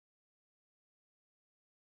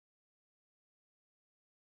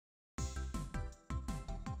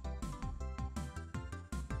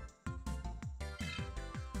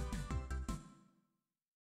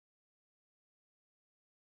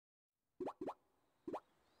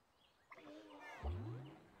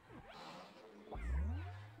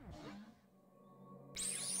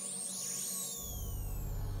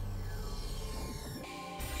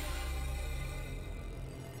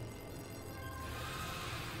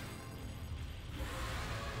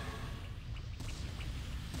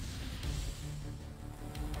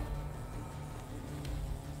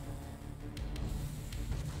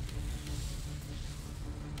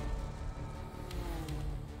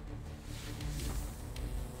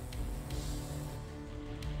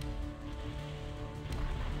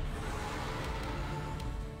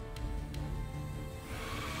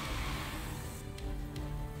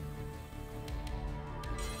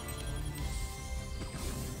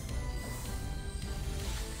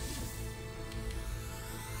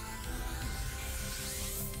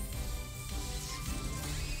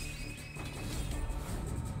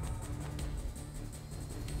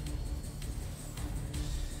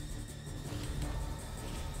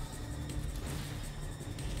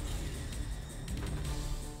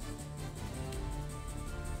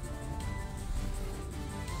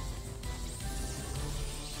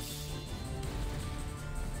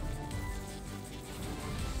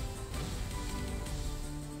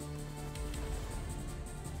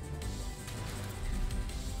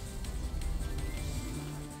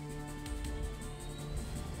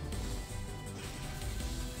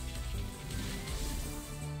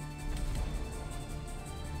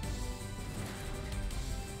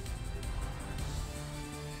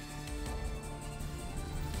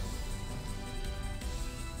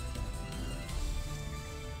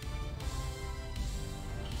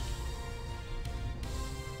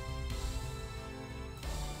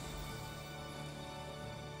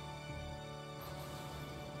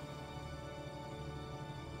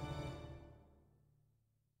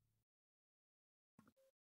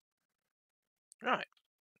Right.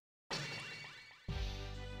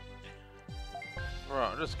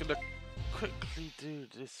 Right, I'm just gonna quickly do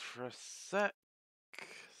this for a sec.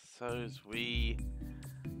 So as we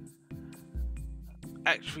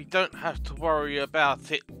actually don't have to worry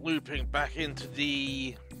about it looping back into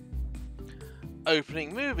the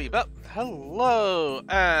opening movie. But hello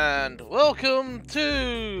and welcome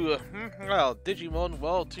to well, Digimon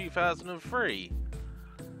World 2003.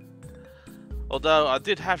 Although I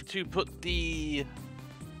did have to put the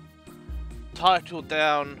title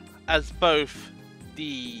down as both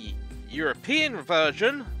the European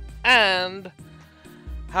version and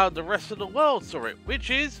how the rest of the world saw it, which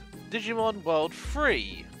is Digimon World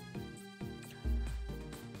 3.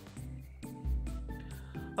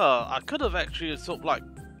 I could have actually sort of like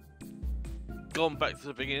gone back to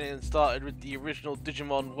the beginning and started with the original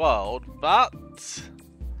Digimon World, but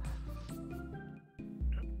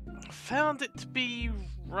I found it to be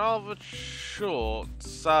rather short,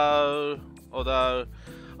 so although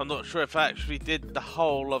I'm not sure if I actually did the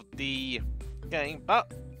whole of the game,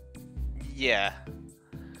 but yeah.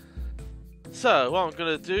 So what I'm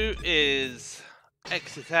going to do is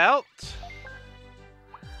exit out,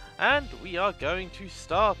 and we are going to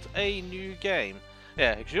start a new game.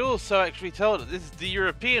 Yeah, you should also actually tell that this is the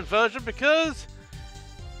European version because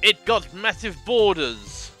it got massive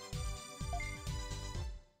borders.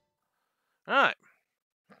 Alright.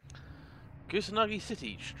 Kusanagi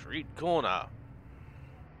City, street corner.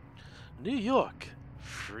 New York,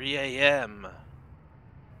 3 AM.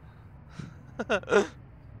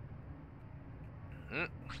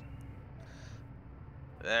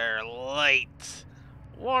 They're late.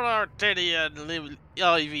 What are Teddy and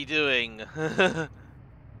Ivy doing?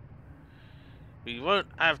 We won't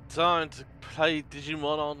have time to play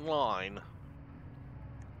Digimon online.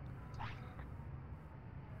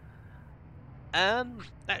 And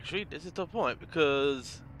actually, this is the point,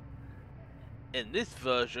 because in this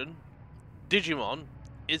version, Digimon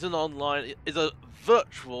is is a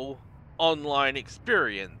virtual online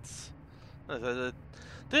experience.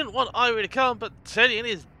 Didn't want Ivy to come, but Teddy and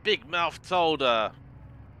his big mouth told her.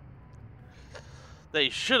 They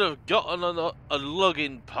should have gotten a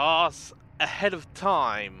login pass ahead of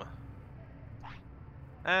time.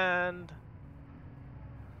 And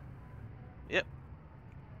yep.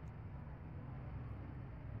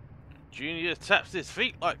 Junior taps his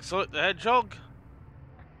feet like Sonic the Hedgehog.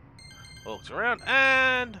 Walks around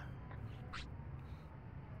and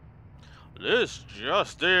this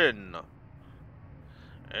just in.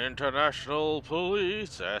 International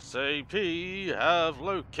Police SAP have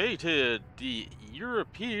located the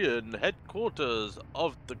European headquarters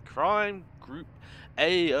of the crime group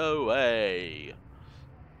AOA.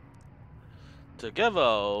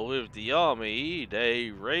 Together with the army,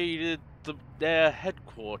 they raided their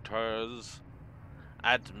headquarters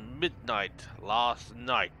at midnight last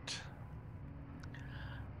night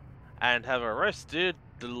and have arrested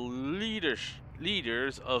the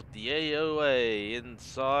leaders of the AOA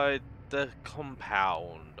inside the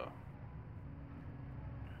compound.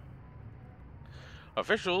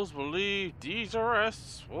 Officials believe these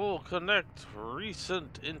arrests will connect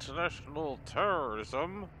recent international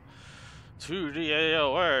terrorism to the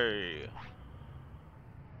AOA.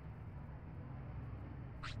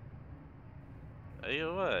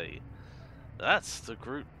 AOA? That's the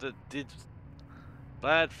group that did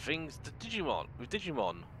bad things to Digimon, with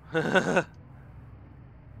Digimon.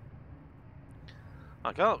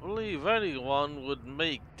 I can't believe anyone would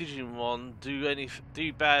make Digimon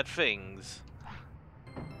do bad things.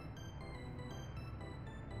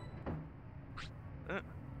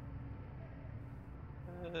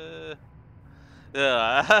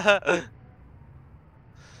 Yeah.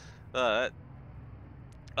 Alright,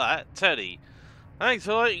 Teddy. Thanks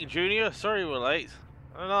for waiting, Junior. Sorry we're late.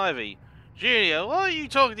 And Ivy. Junior, why are you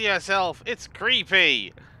talking to yourself? It's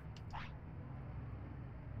creepy.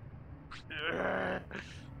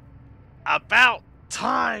 About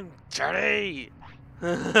time, Teddy.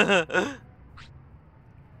 And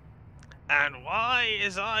why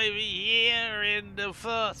is Ivy here in the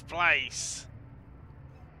first place?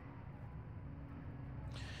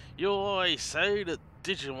 You always say that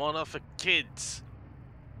Digimon are for kids.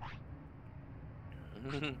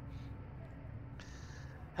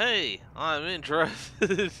 Hey, I'm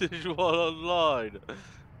interested in Digimon Online.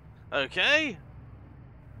 Okay?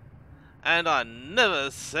 And I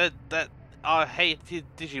never said that I hated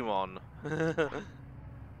Digimon.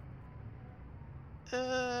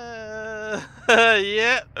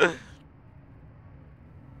 Yeah.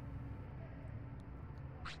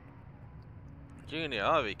 Junior,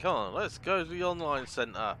 Ivy, come on, let's go to the online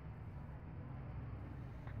center.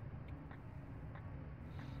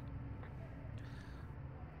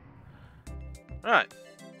 Right.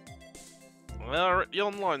 We are at the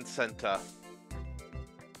online center.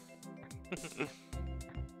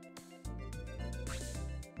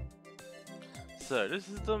 So, this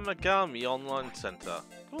is the Megami Online Center.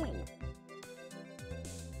 Cool.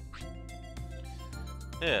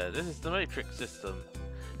 Yeah, this is the Matrix system.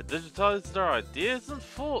 It digitizes their ideas and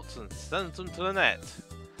thoughts and sends them to the net.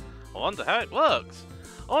 I wonder how it works.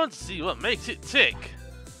 I want to see what makes it tick.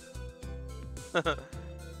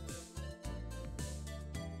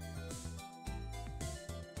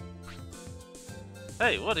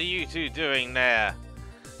 Hey, what are you two doing there?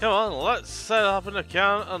 Come on, let's set up an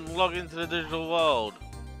account and log into the digital world.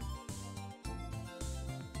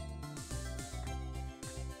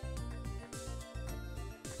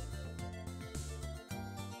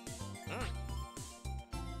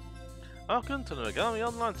 Welcome to the Megami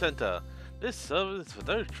Online Center. This service is for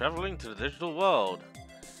those traveling to the digital world.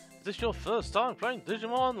 Is this your first time playing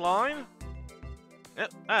Digimon Online?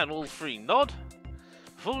 Yep, and all three nod.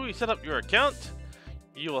 Before you set up your account,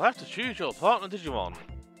 you will have to choose your partner Digimon.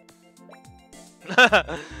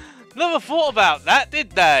 Never thought about that,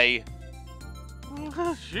 did they?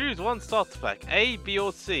 Choose one starter pack, A, B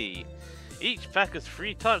or C. Each pack has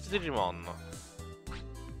 3 types of Digimon.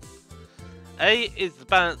 A is the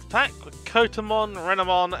balanced pack with Kotamon,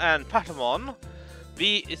 Renamon and Patamon.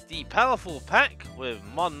 B is the powerful pack with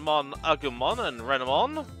Monmon, Agumon and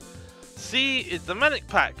Renamon. C is the manic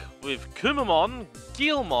pack with Kumamon,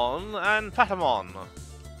 Guilmon and Patamon.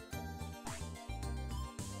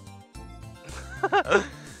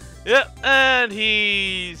 Yep, and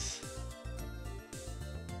he's...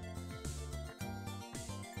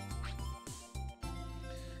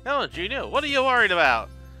 Come on, Junior, what are you worried about?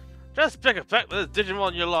 Just pick a pack with the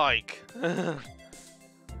Digimon you like.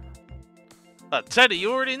 But Teddy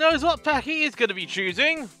already knows what pack he is going to be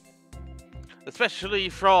choosing. Especially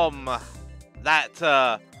from that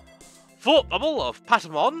thought bubble of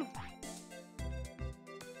Patamon.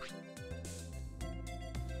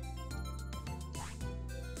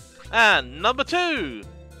 And number 2,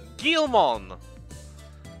 Guilmon.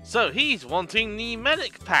 So he's wanting the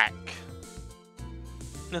Medic pack.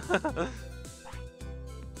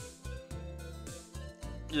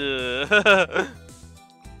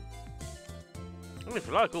 If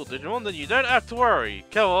you like all Digimon, then you don't have to worry.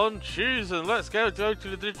 Come on, choose and let's go to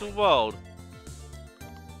the digital world.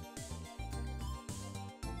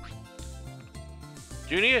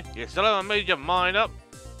 Junior, you still haven't made your mind up?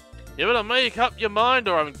 You better make up your mind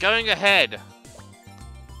or I'm going ahead.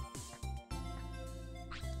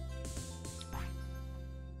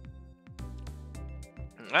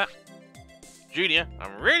 Junior,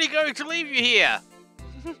 I'm really going to leave you here.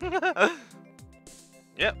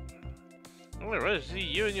 Yep. We're ready to see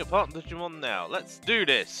you and your partner Digimon now. Let's do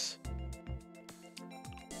this.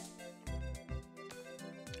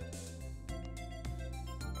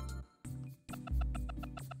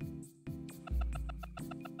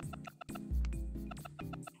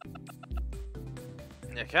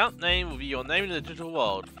 The account name will be your name in the digital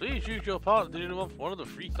world. Please use your partner Digimon for one of the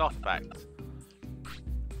 3 starter packs.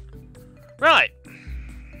 Right.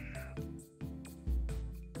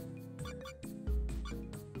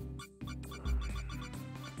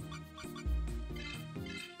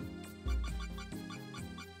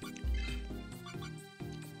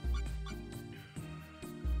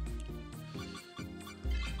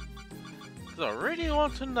 I really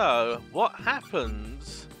want to know what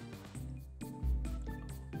happens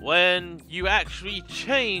when you actually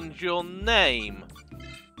change your name.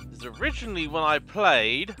 Because originally when I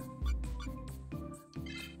played,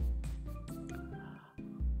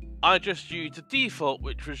 I just used the default,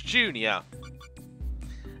 which was Junior.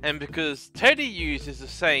 And because Teddy uses the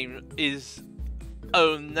same his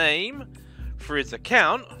own name for his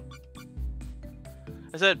account,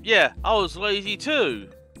 I said, yeah, I was lazy too.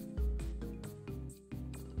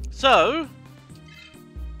 So,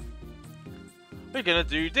 we're gonna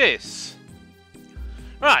do this.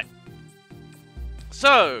 Right.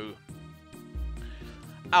 So,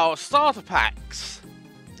 our starter packs.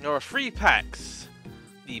 There are 3 packs.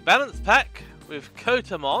 The balanced pack with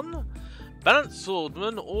Kotamon. Balanced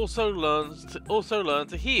Swordman also learn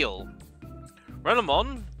to heal.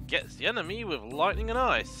 Renamon gets the enemy with lightning and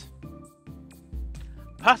ice.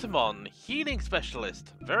 Patamon, healing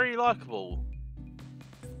specialist, very likable.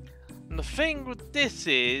 And the thing with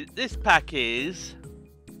this pack is,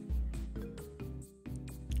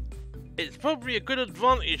 it's probably a good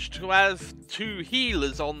advantage to have 2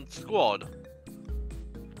 healers on squad.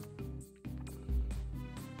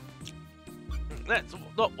 That's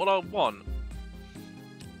not what I want.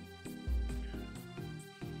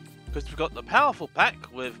 Because we've got the powerful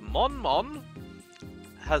pack with Monmon,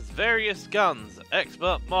 has various guns,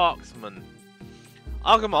 expert marksman.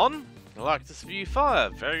 Agumon likes to spew fire,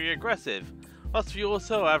 very aggressive. Plus we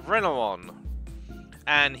also have Renamon.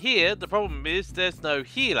 And here the problem is there's no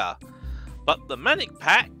healer. But the Manic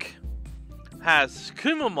Pack has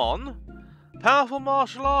Kumamon, powerful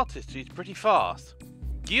martial artist who's pretty fast.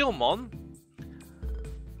 Guilmon,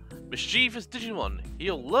 mischievous Digimon,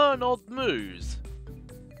 he'll learn odd moves.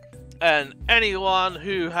 And anyone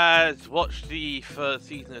who has watched the first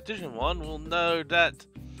season of Digimon will know that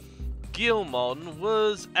Guilmon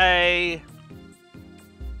was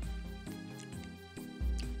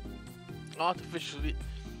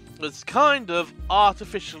kind of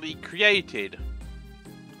artificially created.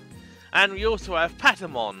 And we also have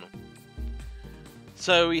Patamon.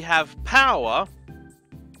 So we have power,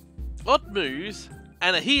 odd moves,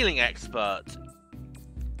 and a healing expert.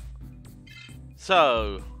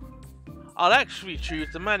 So I'll actually choose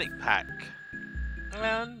the Manic Pack.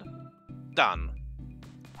 And done.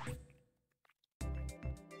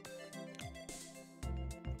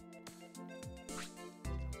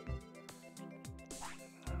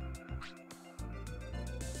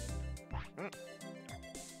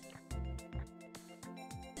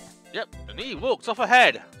 Yep, and he walks off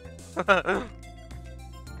ahead.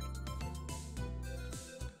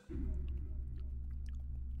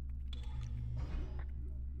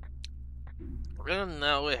 And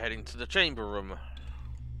now we're heading to the chamber room.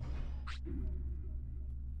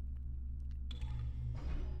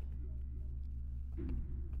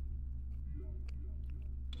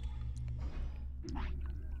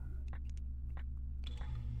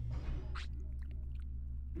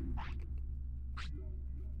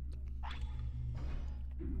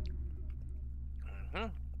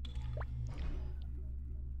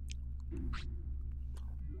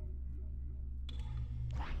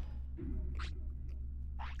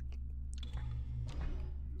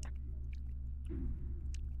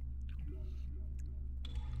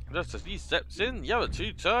 Just as he steps in, the other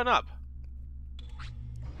two turn up.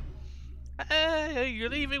 Hey, are you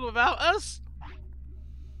leaving without us?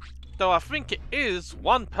 Though I think it is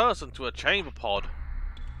one person to a chamber pod.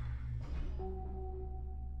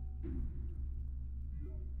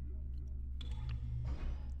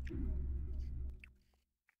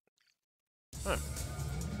 Huh.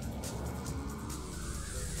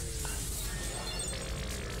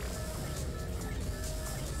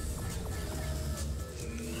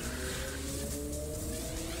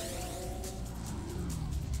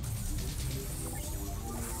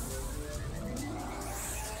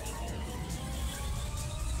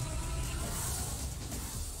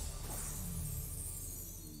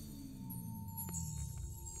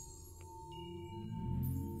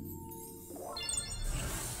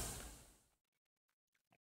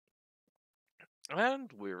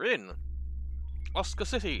 And we're in Oscar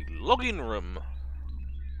City login room.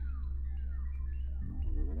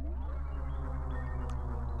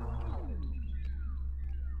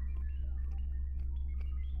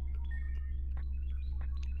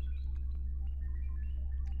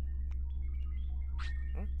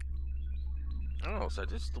 Oh, so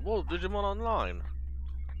this is the world of Digimon Online.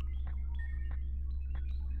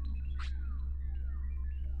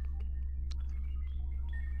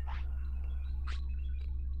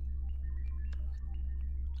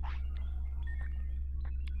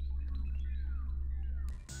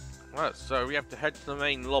 Right, so we have to head to the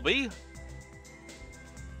main lobby.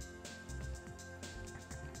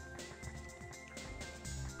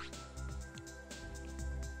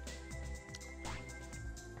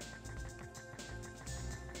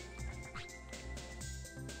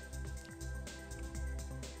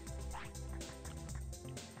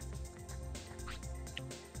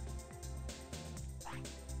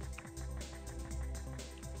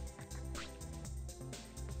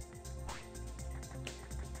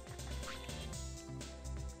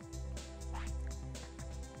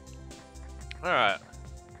 Alright.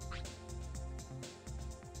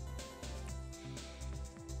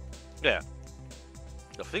 Yeah.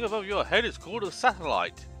 The thing above your head is called a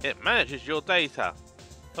satellite. It manages your data.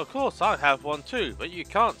 Of course I have one too, but you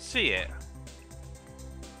can't see it.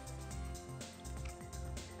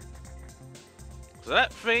 So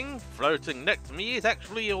that thing floating next to me is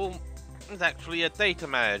actually a data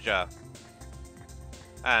manager.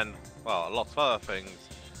 And, well, lots of other things.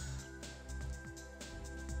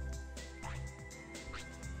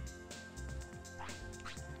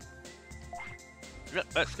 Yep,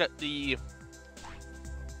 let's get the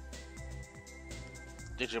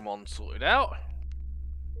Digimon sorted out.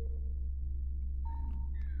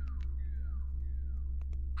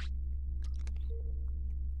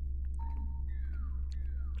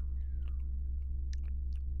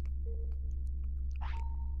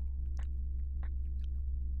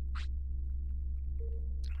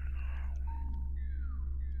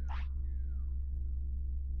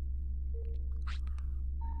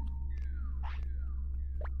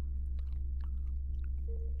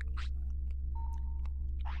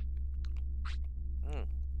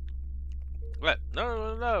 Right,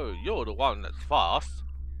 no, you're the one that's fast.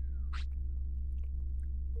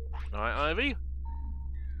 Alright, Ivy?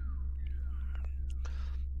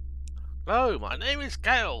 No, my name is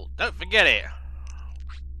Gale, don't forget it.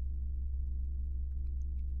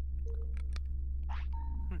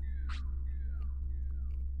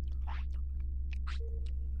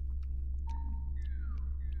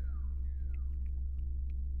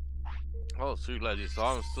 Oh, too late, so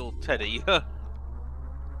I'm still Teddy.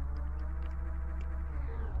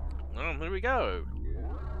 Here we go.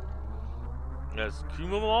 There's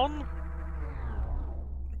Kumamon,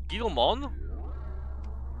 Gilmon,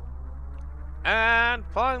 and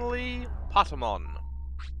finally, Patamon.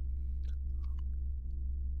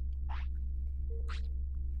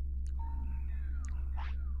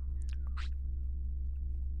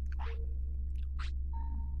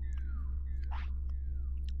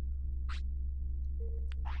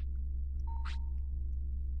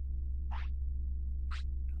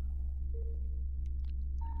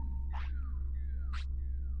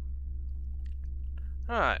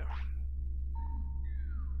 Alright.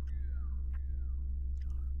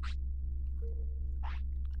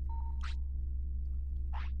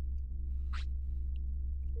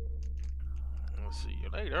 I'll see you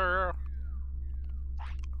later.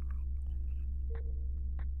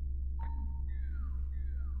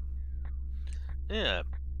 Yeah.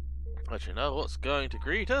 But you know what's going to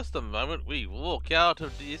greet us the moment we walk out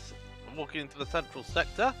of this, walk into the central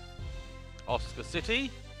sector? Oscar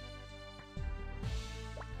City.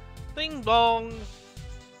 Ding dong!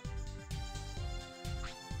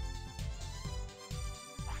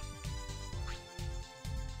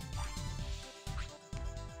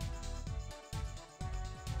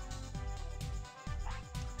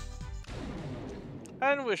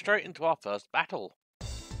 And we're straight into our first battle.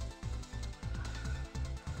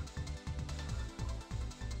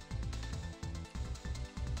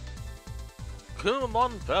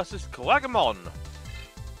 Kumamon versus Kuwagamon.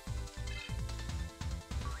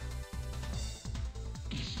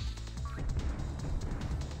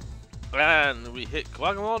 And we hit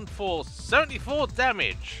Kuwagamon for 74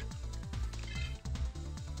 damage.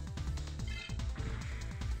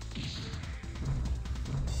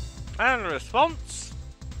 And response,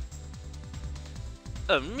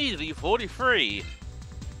 immediately 43.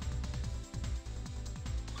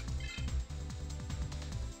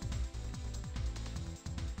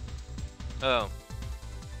 Oh.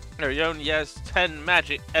 No, he only has 10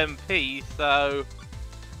 magic MP, so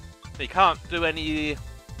he can't do any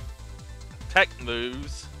tech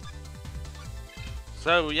moves.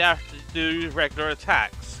 So we have to do regular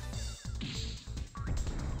attacks.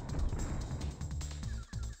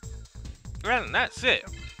 And that's it.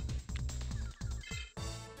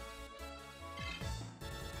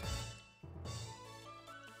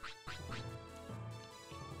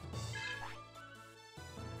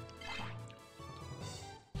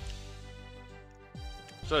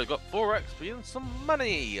 So we've got 4 XP and some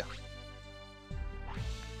money.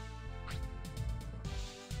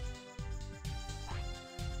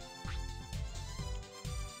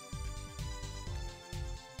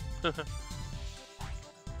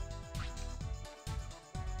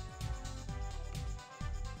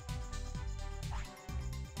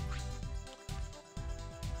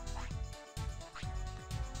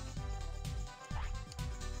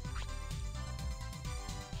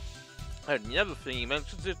 And the other thing he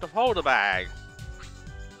mentions is the folder bag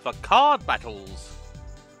for card battles.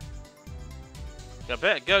 You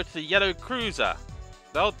better go to the Yellow Cruiser.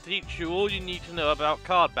 They'll teach you all you need to know about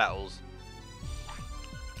card battles.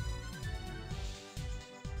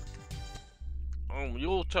 We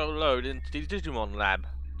auto load into the Digimon lab.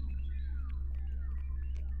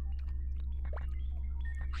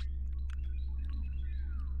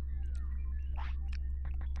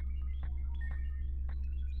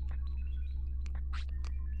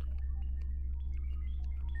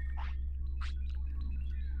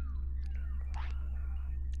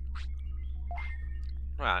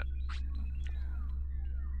 Right.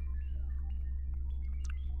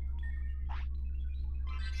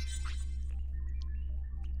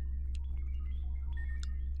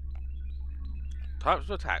 Types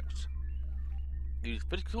of attacks. Use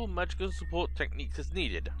physical, magical support techniques as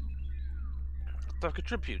needed. Attack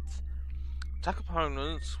attributes. Attack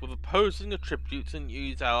opponents with opposing attributes and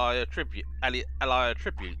use ally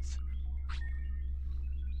attributes.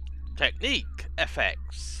 Technique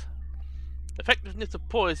effects. Effectiveness of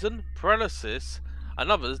poison, paralysis,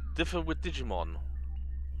 and others differ with Digimon.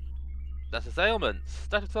 Status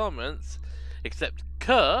ailments, except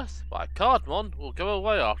Curse by Cardmon, will go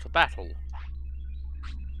away after battle.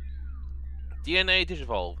 DNA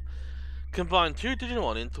Digivolve. Combine two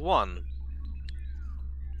Digimon into one.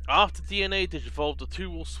 After DNA digivolve, the two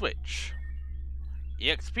will switch.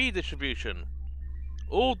 EXP distribution.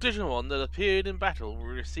 All Digimon that appeared in battle will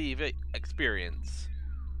receive experience.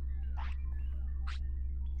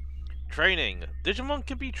 Training. Digimon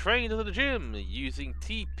can be trained at the gym using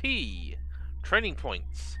TP. Training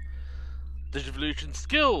points. Digivolution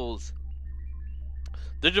skills.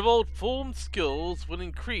 Digivolved form skills will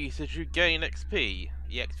increase as you gain XP.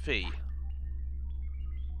 EXP.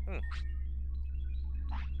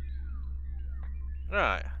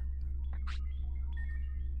 Right.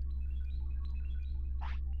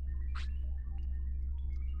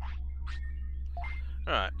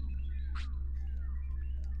 Alright.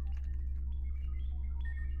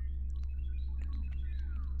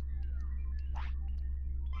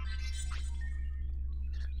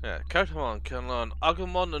 Yeah, Kotamon can learn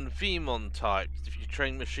Agumon and Vmon types if you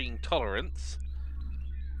train Machine Tolerance.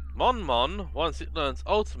 Monmon, once it learns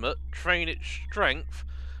Ultimate, train its Strength,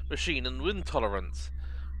 Machine and Wind Tolerance.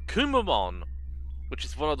 Kumamon, which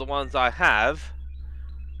is one of the ones I have,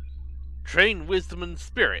 train Wisdom and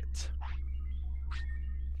Spirit.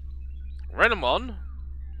 Renamon,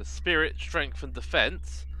 the Spirit, Strength and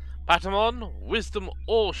Defense. Patamon, Wisdom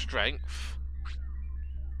or Strength.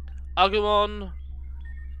 Agumon,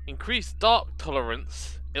 increased Dark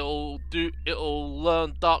Tolerance. It'll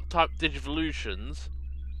learn Dark type Digivolutions.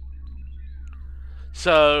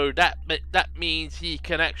 So that means he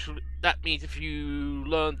can actually. That means if you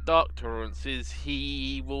learn Dark Tolerances,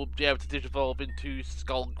 he will be able to digivolve into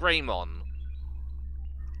Skull Greymon.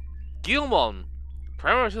 Gilmon.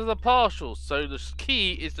 Parameters are partial, so the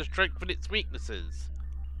key is to strengthen its weaknesses.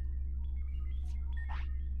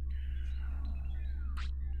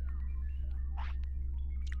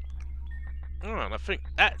 Alright, I think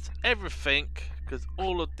that's everything, because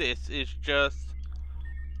all of this is just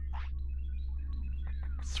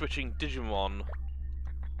switching Digimon.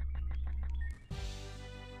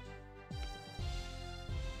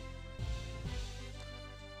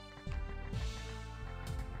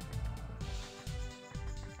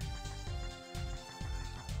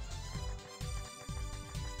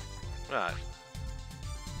 Right.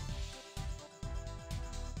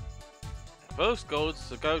 First goal is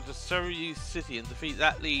to go to Surrey City and defeat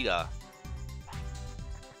that leader.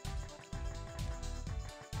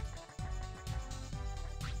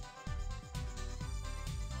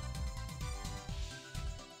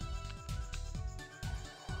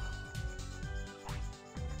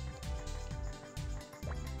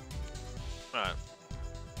 Right.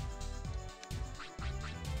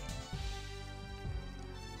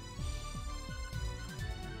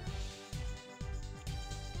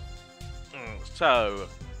 So,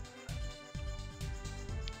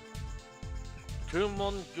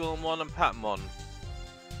 Kumon, Gilmon, and Patmon.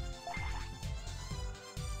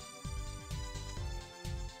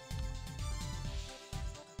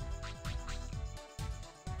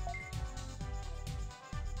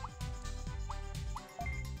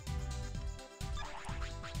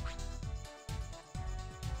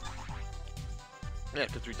 Yeah,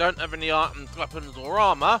 because we don't have any items, weapons, or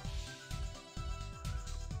armor.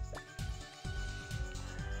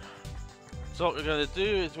 So what we're going to do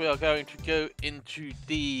is we are going to go into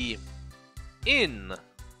the inn.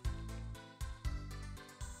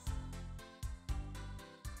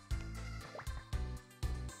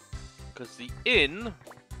 Because the inn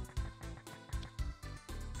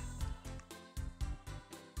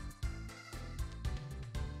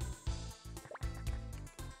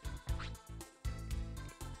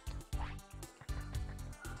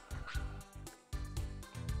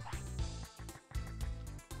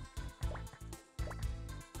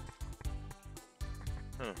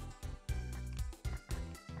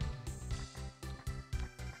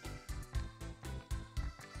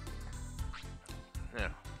yeah.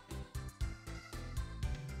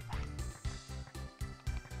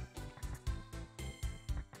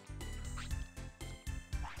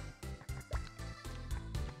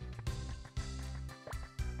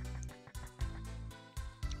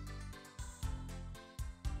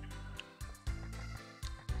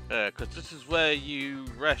 Yeah, because this is where you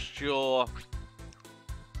rest your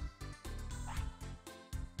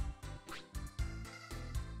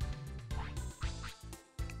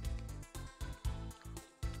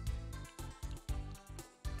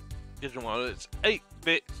Digimon. It's 8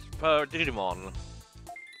 bits per Digimon.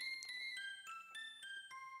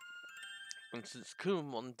 And since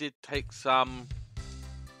Kumon did take some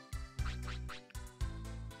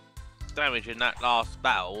damage in that last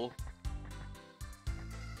battle,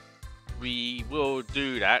 we will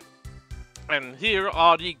do that. And here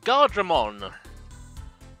are the Guardramon.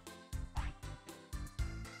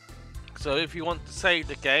 So if you want to save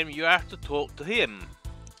the game, you have to talk to him.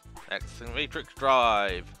 Accessing Matrix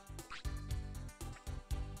Drive.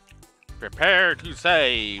 Prepare to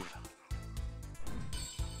save.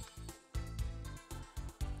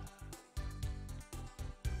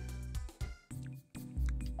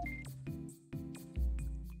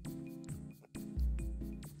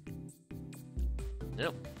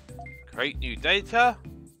 Yep. Create new data.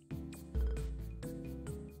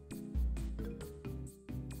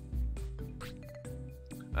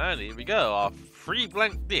 And here we go, our 3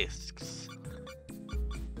 blank discs.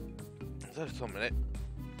 Just a minute.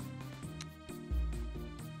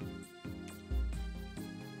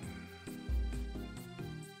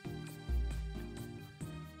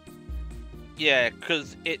 Yeah,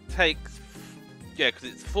 because it takes... Yeah, because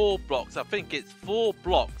it's 4 blocks. I think it's 4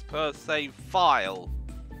 blocks per save file.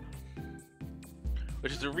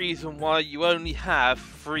 Which is the reason why you only have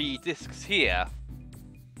 3 discs here.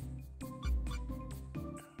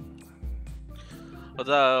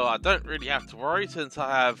 Although I don't really have to worry since I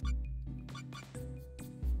have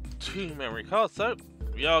 2 memory cards, so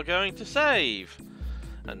we are going to save.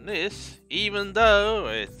 And this, even though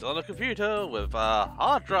it's on a computer with a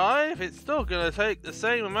hard drive, it's still going to take the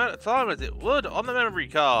same amount of time as it would on the memory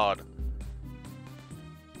card.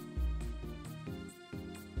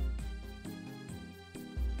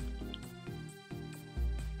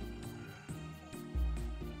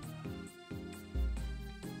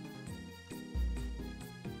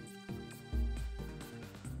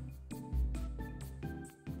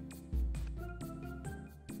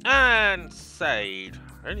 And saved.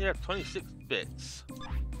 I only have 26 bits.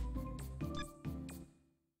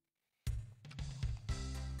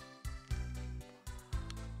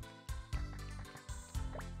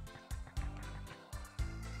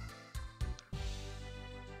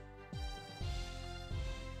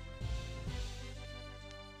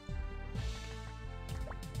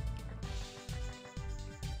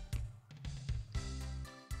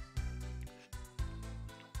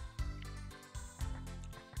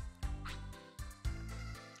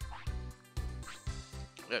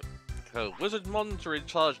 So, Wizardmons are in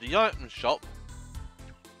charge of the item shop.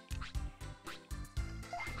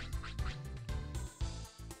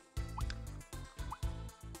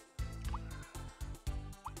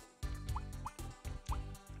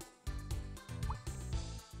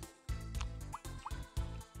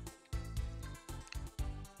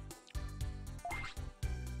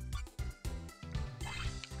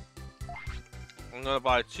 I'm going to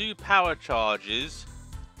buy 2 power charges.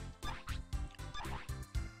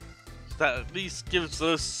 That at least gives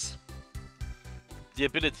us the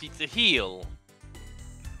ability to heal.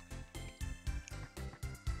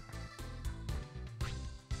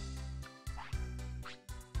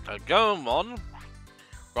 Digimon,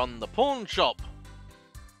 run the pawn shop.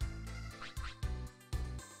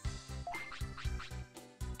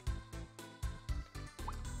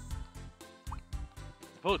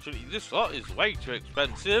 Unfortunately, this lot is way too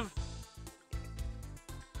expensive.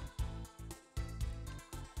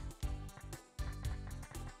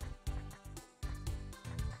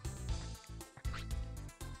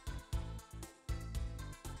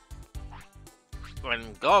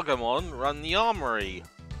 When Gargamon run the armory.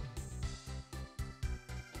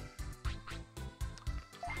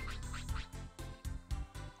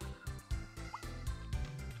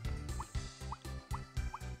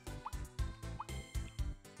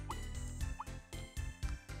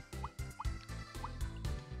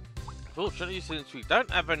 Fortunately, since we don't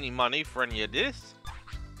have any money for any of this,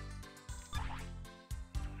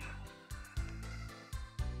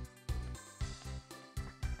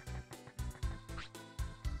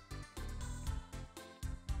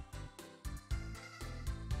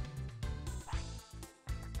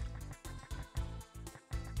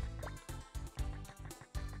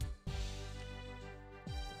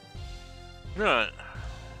 right.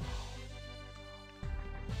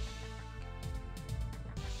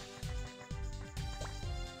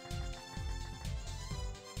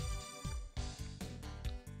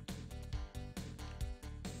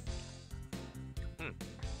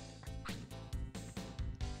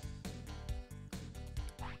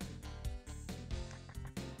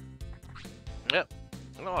 Yep.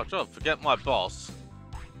 Oh, don't forget my boss.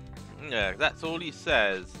 Yeah, that's all he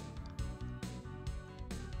says.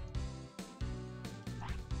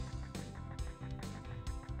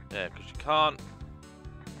 Yeah, because you can't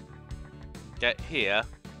get here.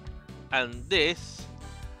 And this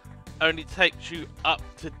only takes you up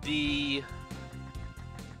to the...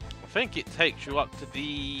 I think it takes you up to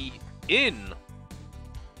the inn.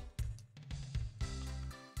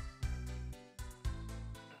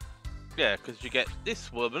 Yeah, because you get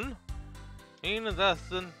this woman, Clean and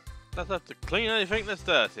dusting. Doesn't have to clean anything that's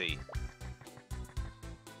dirty.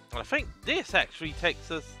 And I think this actually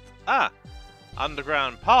takes us...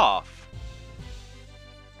 underground path.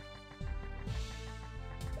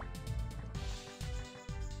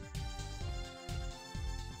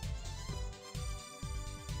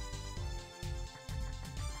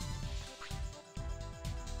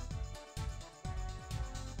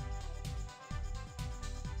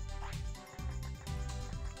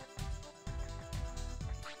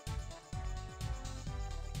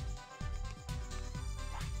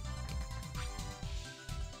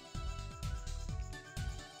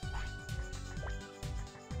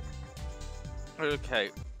 Okay.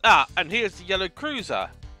 And here's the yellow cruiser.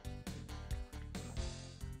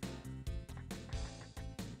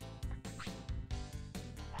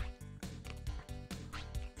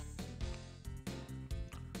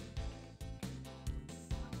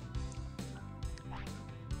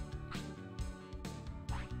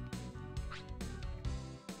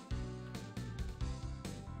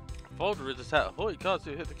 Folder is a set of 40 cards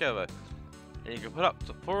to hit together. And you can put up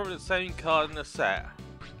to 4 of the same card in a set.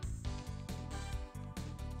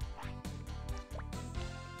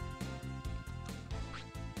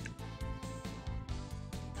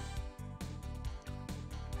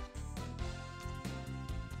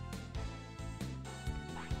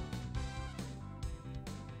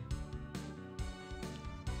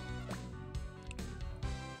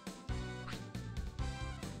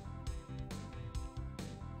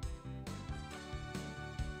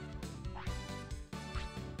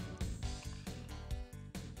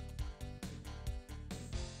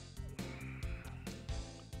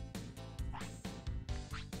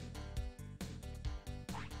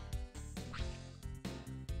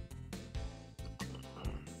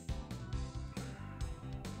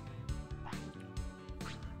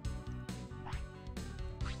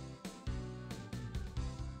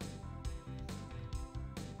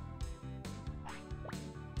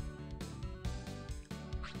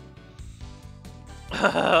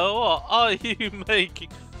 What are you making?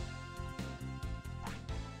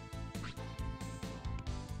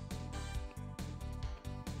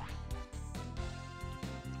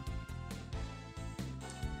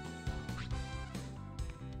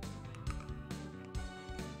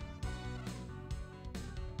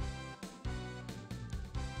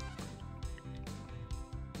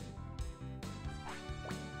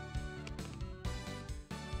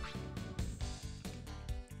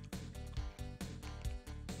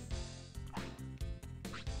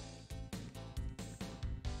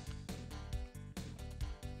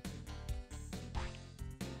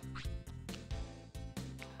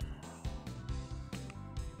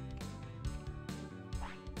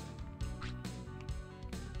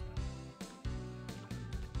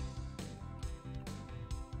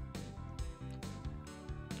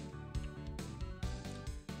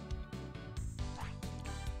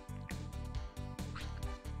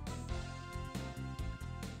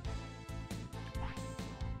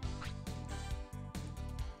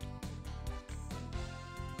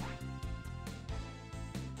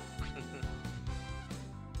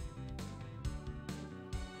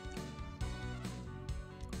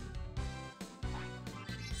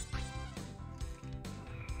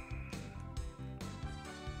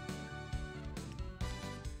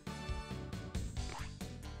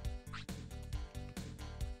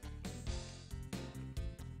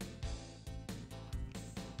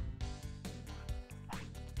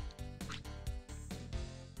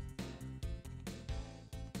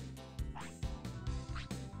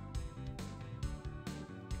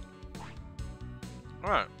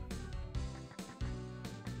 Alright.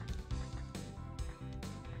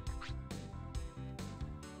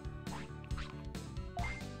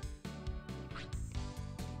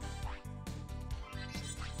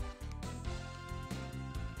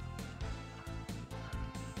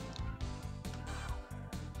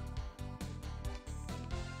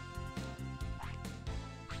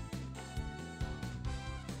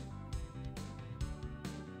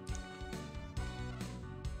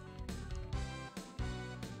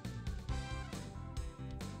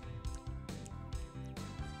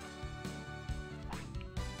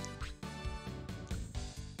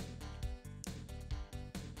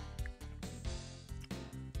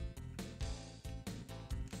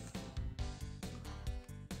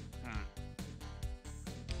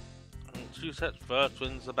 Two sets first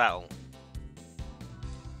wins the battle.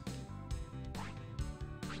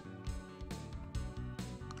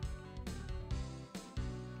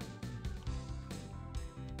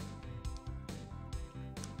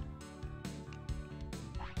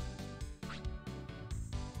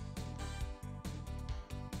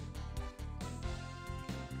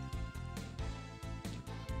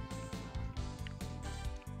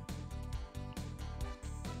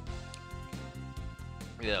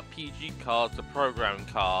 Yeah, PG cards, the program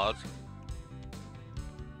card.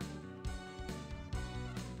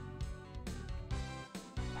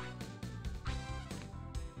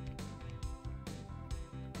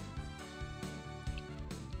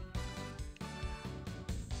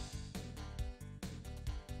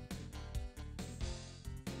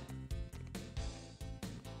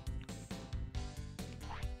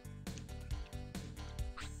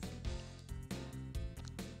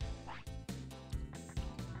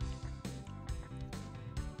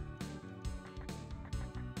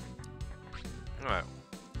 Alright.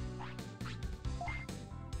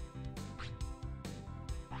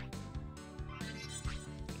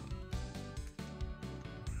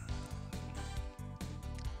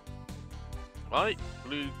 White,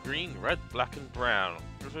 blue, green, red, black, and brown.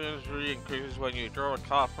 This energy increases when you draw a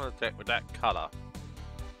card from the deck with that color.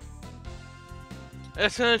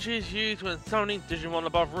 This energy is used when summoning Digimon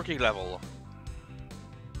above rookie level.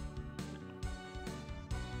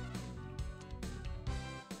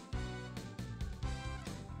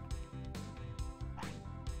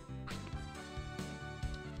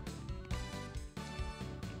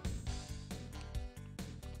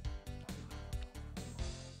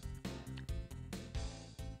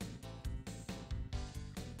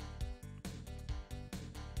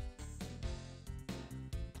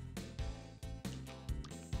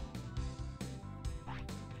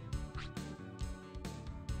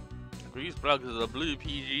 Grease Plug is a blue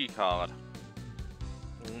PG card.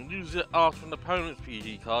 Use it after an opponent's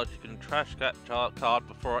PG card. You can trash that card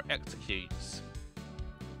before it executes.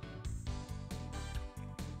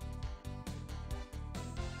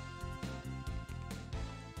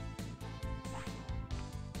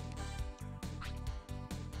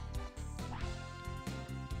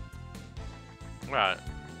 Right.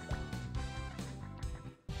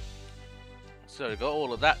 So we got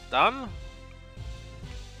all of that done.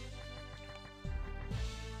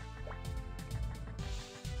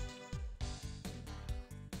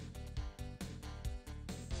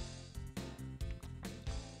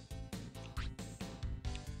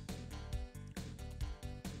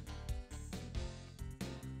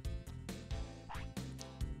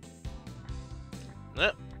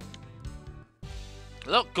 Yep.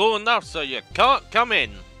 Not cool enough, so you can't come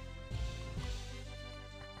in.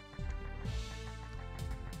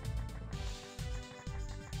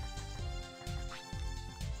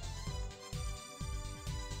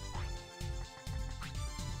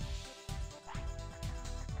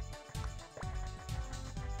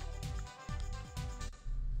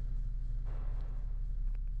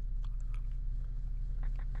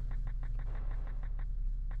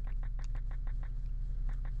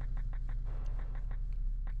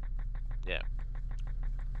 Yeah.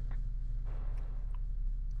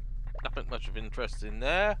 Nothing much of interest in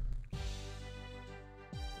there.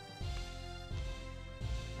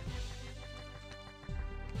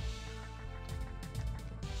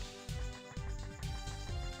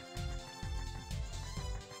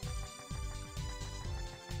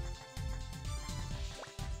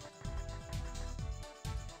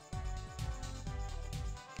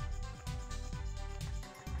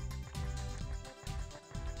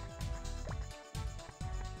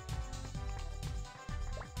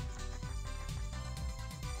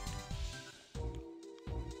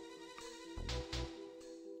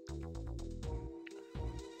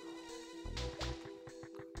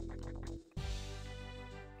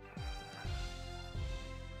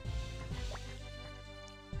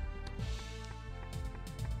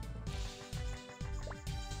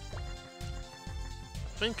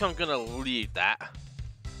 I think I'm gonna leave that.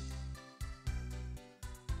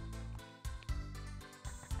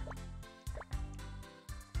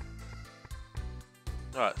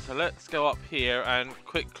 Alright, so let's go up here and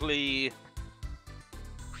quickly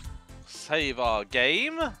save our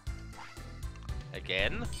game.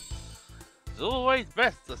 Again. It's always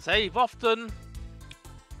best to save often.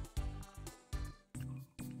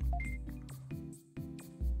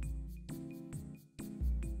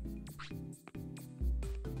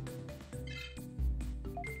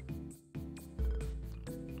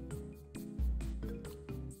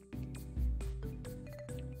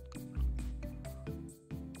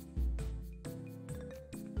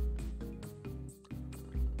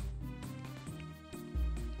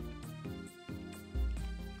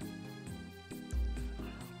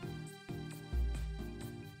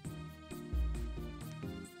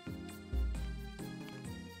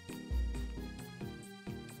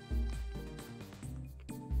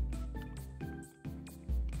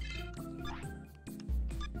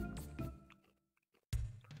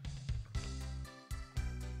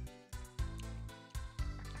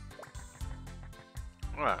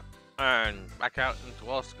 Right, and back out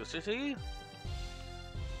into Oscar City.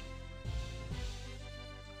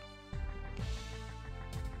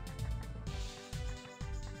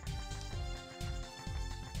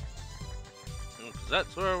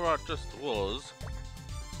 That's where I just was.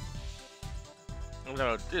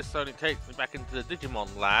 No, this only takes me back into the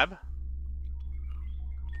Digimon lab.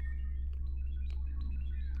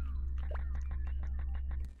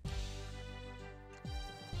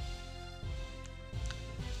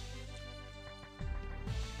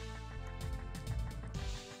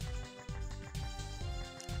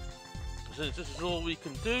 Since this is all we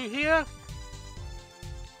can do here.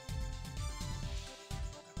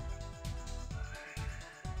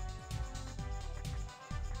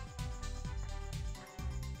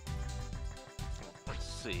 Let's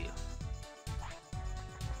see.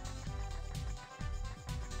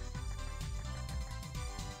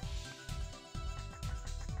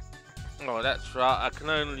 Oh, that's right. I can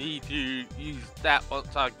only use that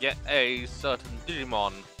once I get a certain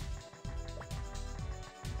Digimon.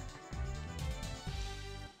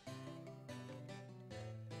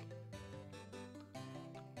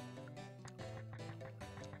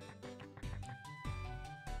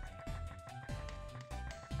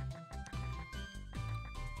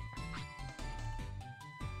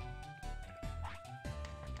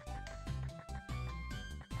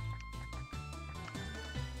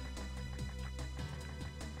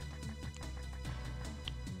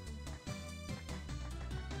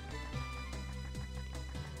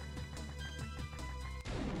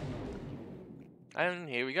 And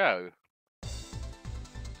here we go.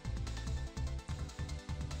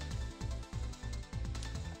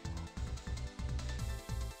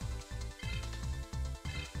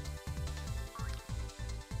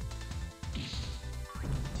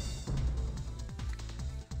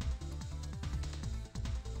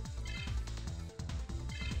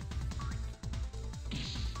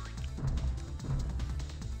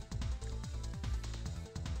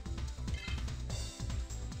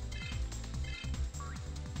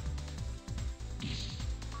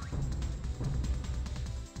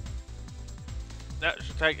 That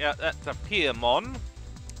should take out, that's a Piemon.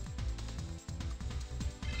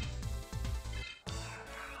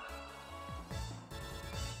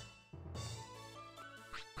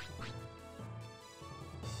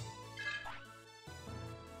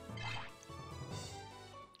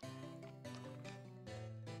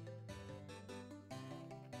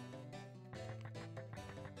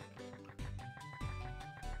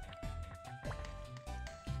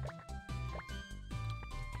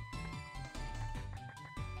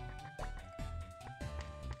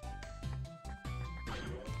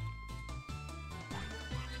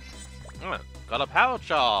 Oh, got a power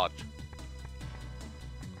charge.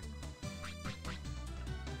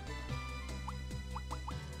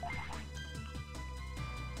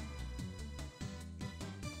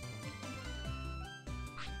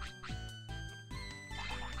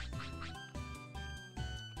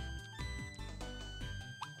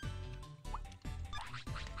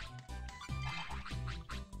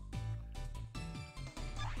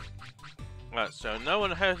 Right, so no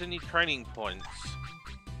one has any training points.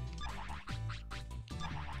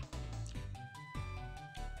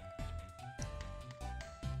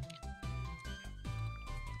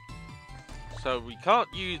 So we can't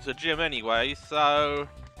use the gym anyway, so...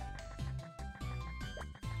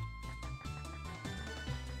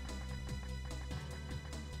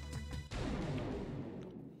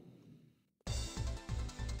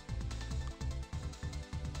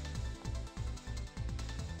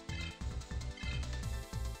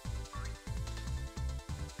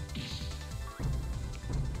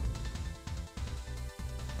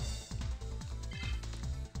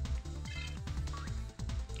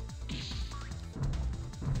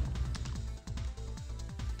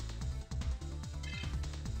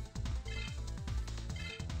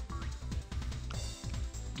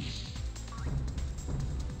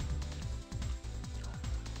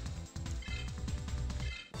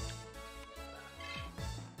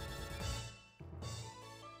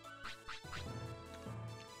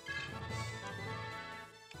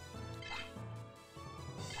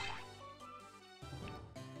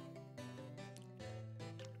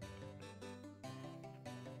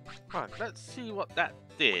 Right, let's see what that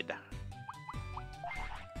did.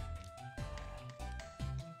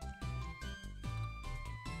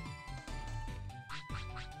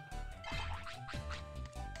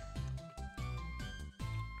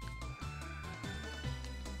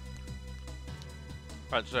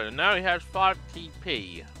 Right, so now he has 5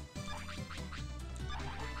 TP.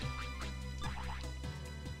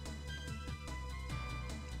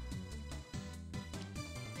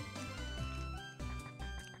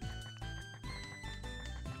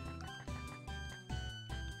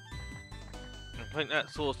 I think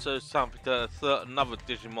that's also something that a certain other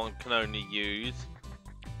Digimon can only use.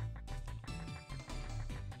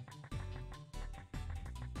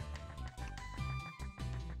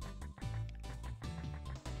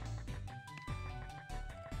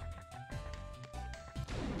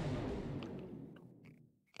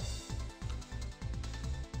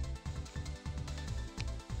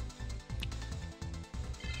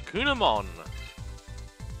 Kunamon.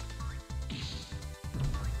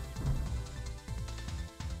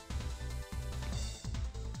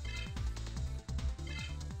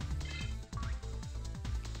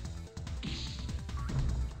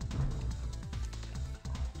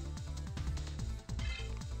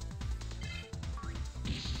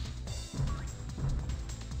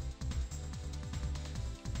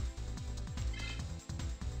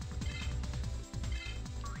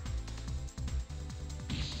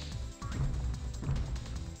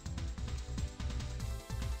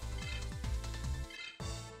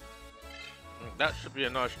 That should be a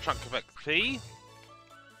nice chunk of XP.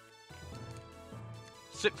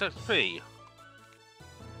 6 XP.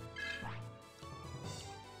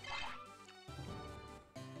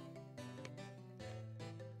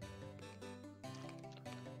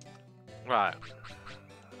 Right.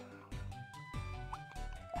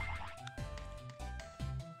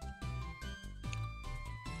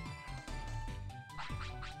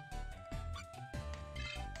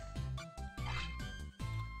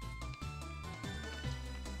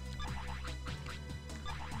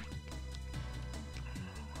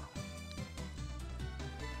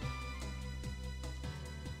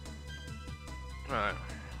 Right.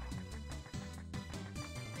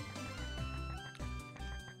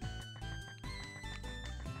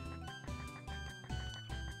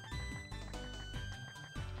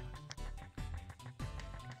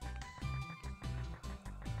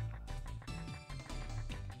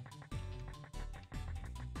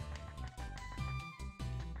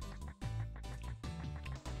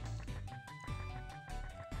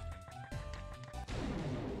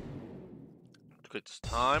 Good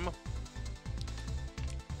time.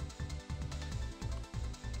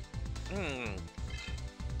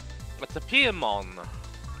 It's a Piemon.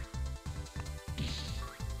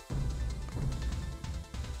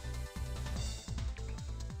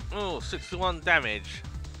 Oh, 61 damage.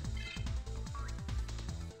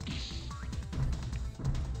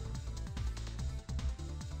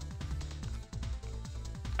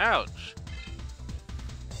 Ouch.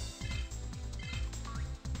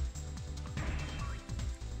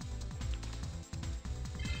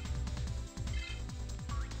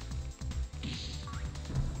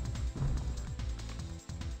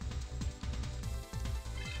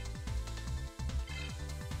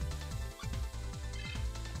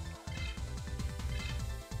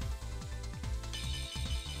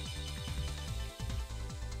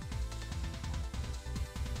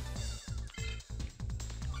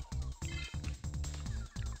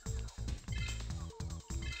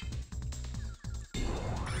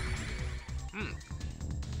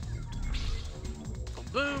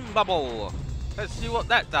 Boom bubble. Let's see what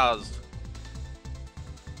that does.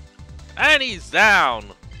 And he's down.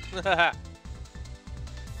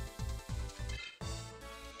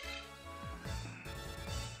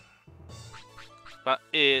 But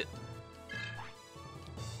it...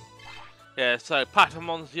 Yeah, so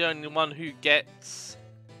Patamon's the only one who gets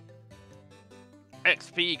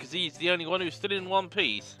XP because he's the only one who's still in one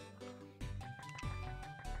piece.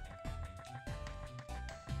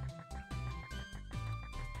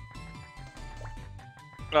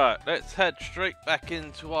 Right, let's head straight back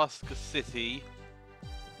into Oscar City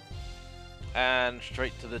and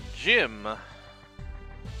straight to the gym.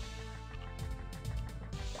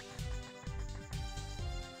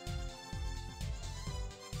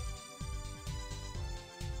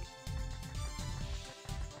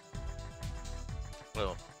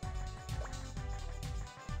 Well,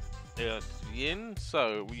 yeah, it's the inn,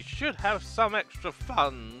 so we should have some extra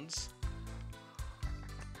funds.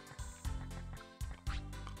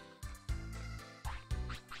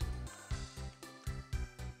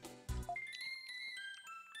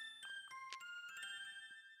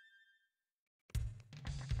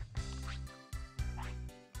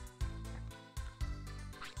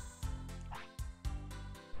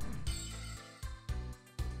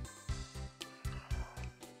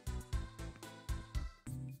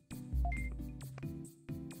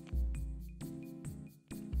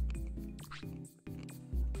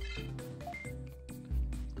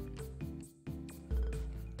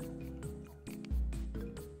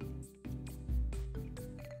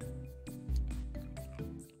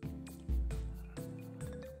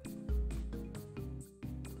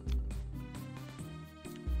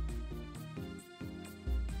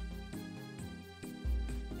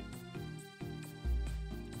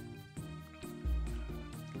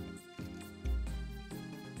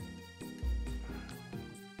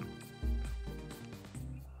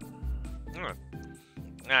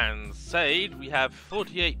 And saved, we have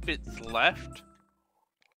 48 bits left.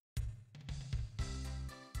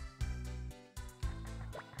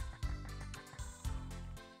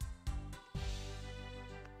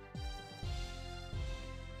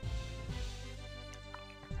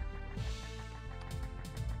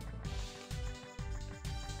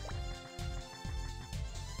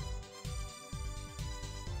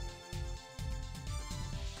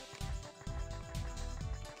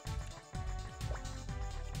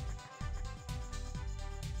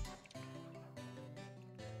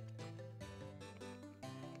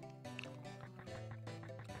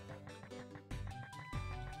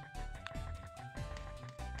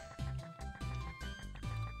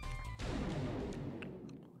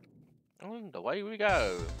 And away we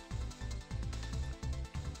go.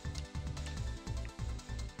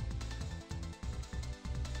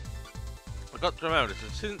 I got to remember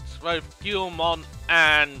this, since both Digimon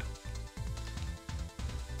and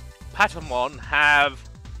Patamon have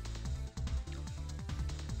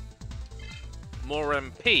more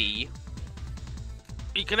MP,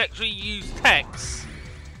 you can actually use text.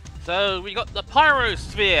 So we got the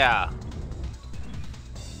Pyrosphere.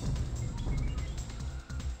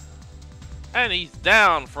 And he's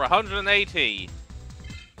down for 180.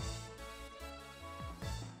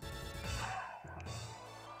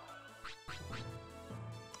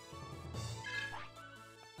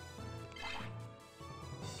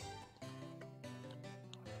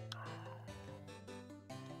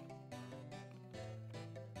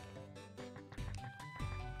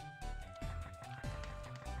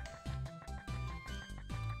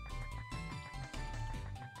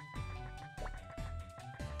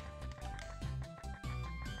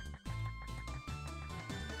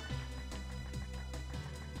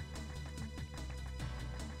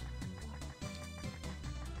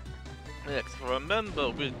 Yes, remember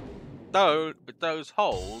with those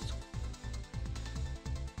holes,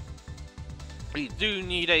 we do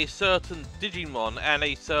need a certain Digimon and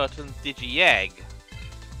a certain Digi-Egg.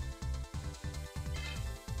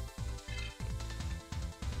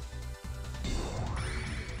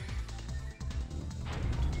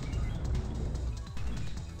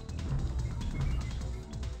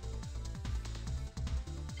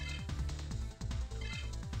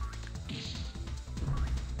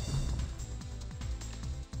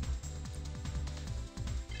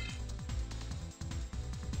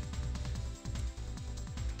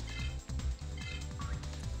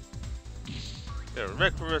 The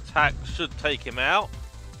regular attack should take him out.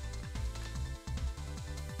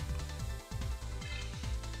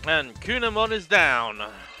 And Kunamon is down.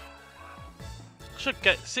 Should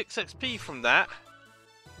get 6 XP from that.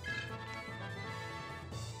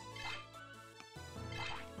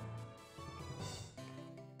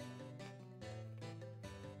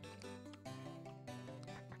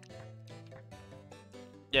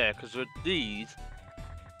 Yeah, because with these,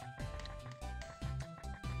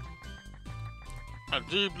 I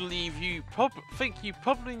do believe you think you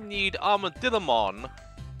probably need Armadillomon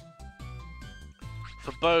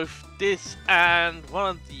for both this and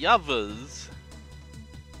one of the others,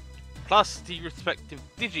 plus the respective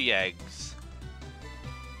Digi-Eggs.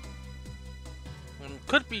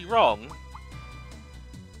 Could be wrong.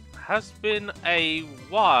 Has been a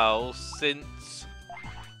while since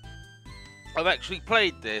I've actually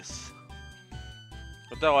played this.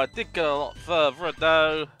 Although I did go a lot further,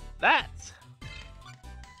 though that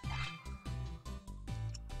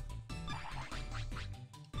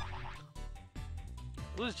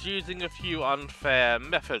was using a few unfair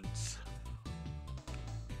methods.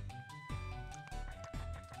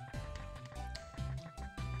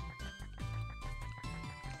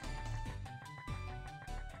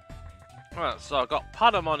 Right, so I've got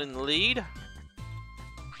Patamon in the lead.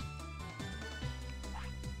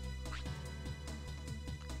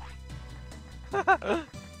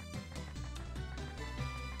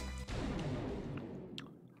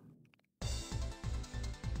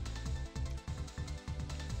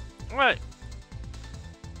 Right.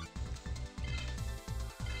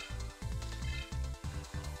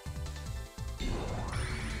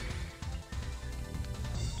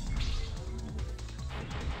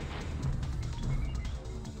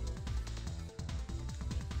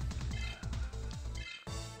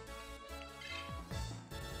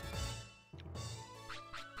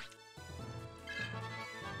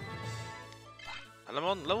 And I'm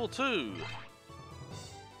on level 2.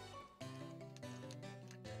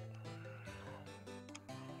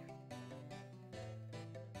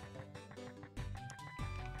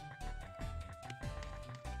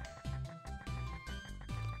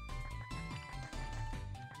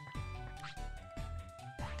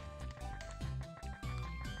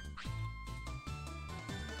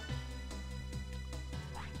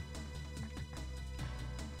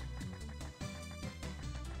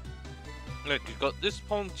 Look, you've got this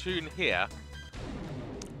pontoon here,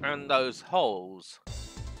 and those holes.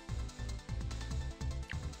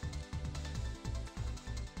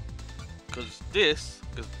 Because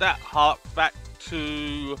that harks back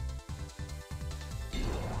to...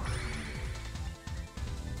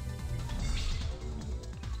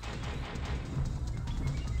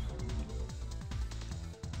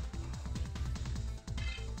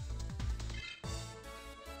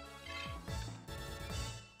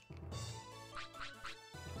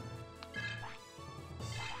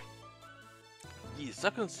 the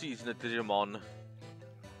second season of Digimon.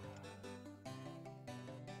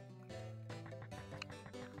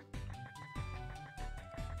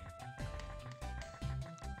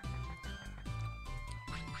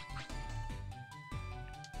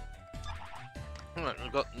 Alright,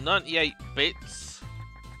 we've got 98 bits.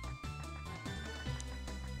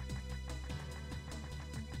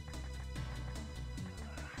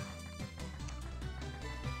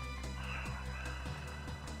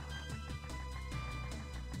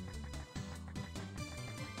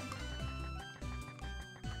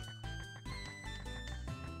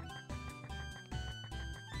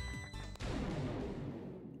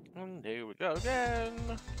 And here we go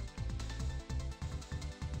again.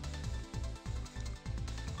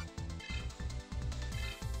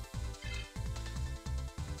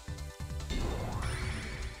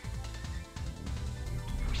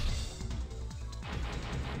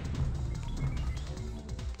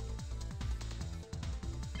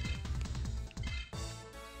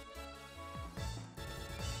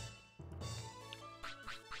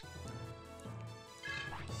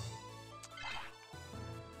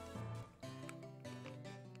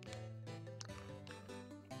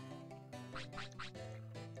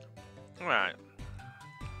 Right.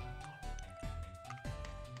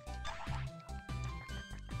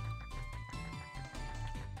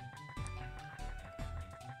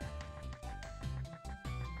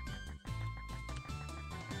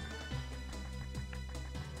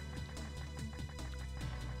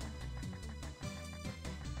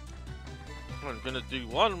 I'm gonna do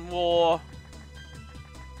one more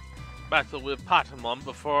battle with Patamon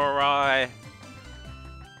before I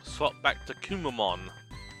swap back to Kumamon.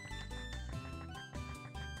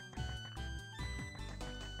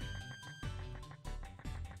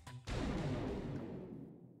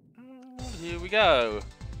 Here we go.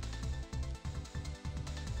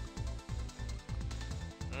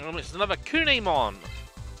 It's another Kunemon.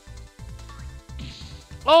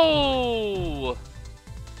 Oh!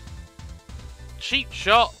 Cheap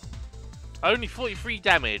shot. Only 43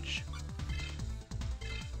 damage.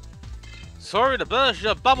 Sorry to burst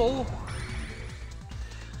your bubble.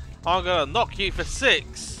 I'm gonna knock you for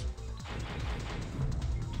 6.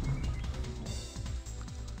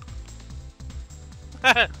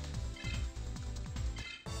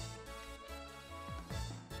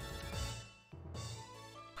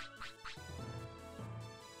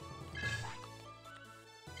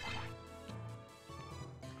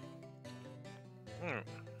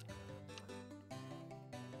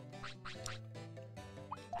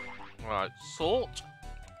 Right, sort.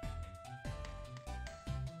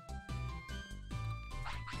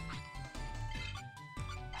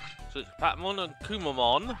 So it's Patamon and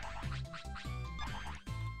Kumamon.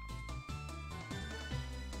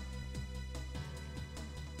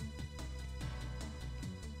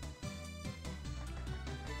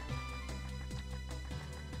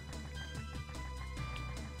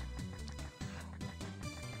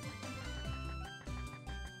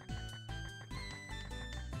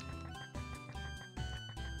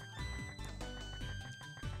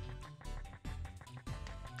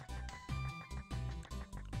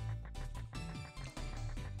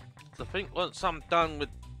 I think once I'm done with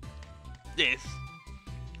this,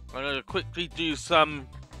 I'm going to quickly do some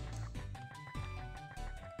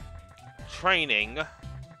training.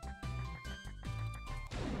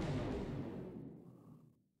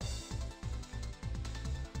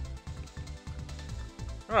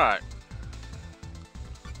 Right.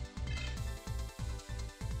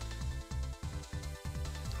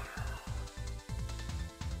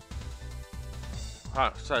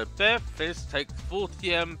 Right, so Bear Fist takes 40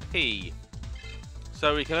 MP.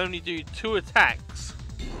 So we can only do 2 attacks.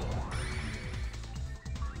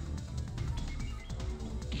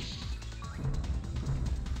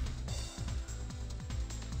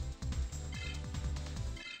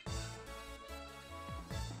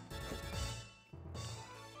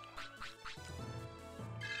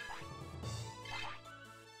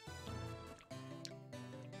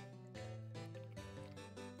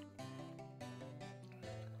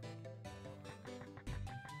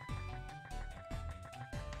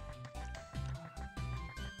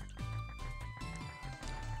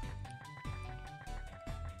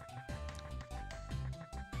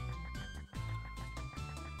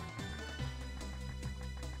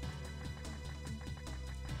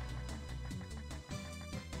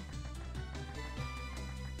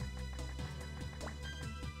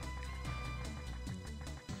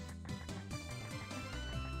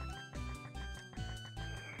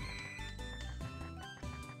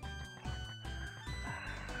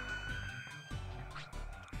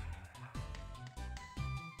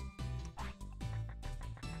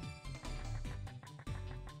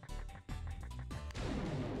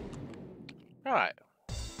 Right.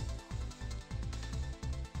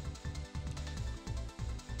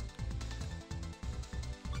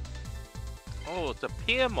 Oh, it's a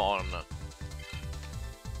Piemon.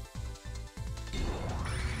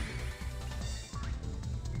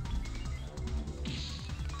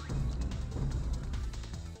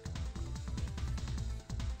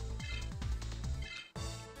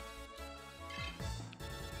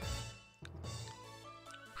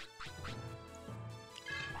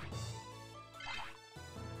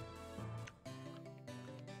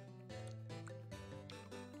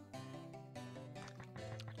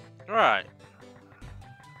 Right.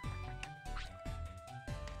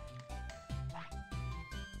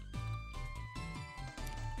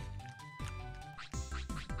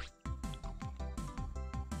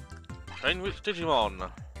 Train which Digimon?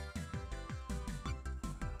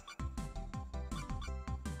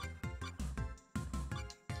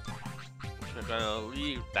 We're gonna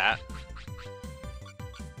leave that.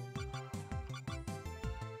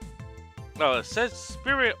 No, it says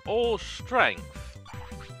spirit or strength.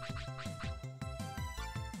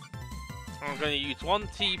 I'm gonna use 1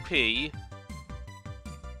 TP.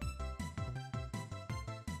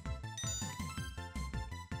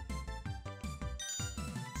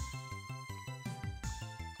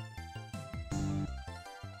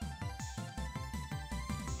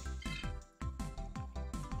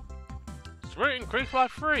 Spirit increased by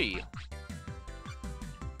 3.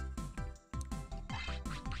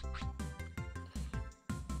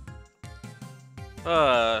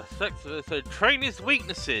 So train his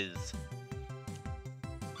weaknesses.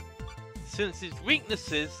 Since his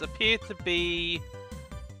weaknesses appear to be,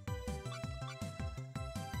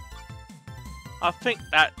 I think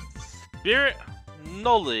that's spirit,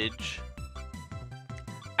 knowledge,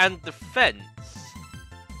 and defense.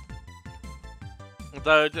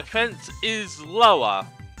 Though defense is lower.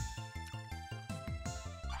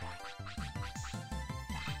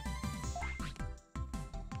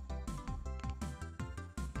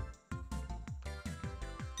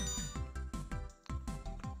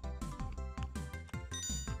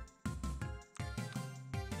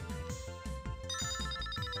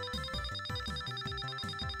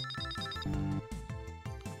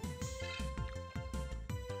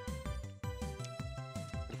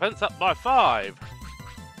 Defense up by 5.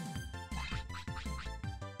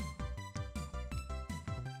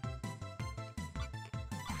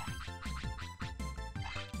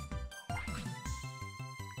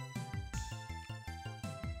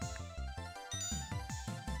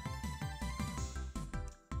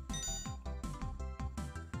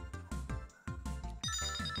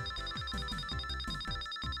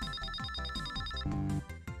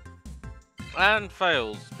 And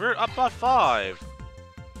fails. Spirit up by 5.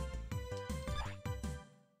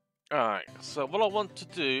 Alright, so what I want to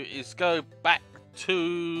do is go back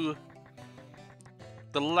to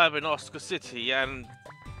the lab in Oscar City and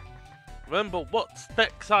remember what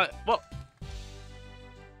specs I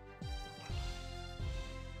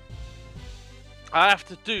have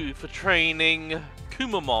to do for training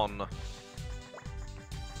Kumamon.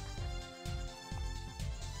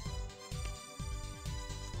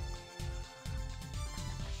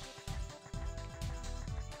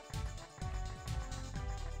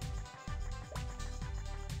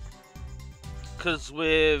 Because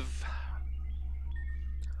with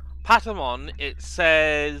Patamon, it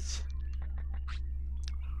says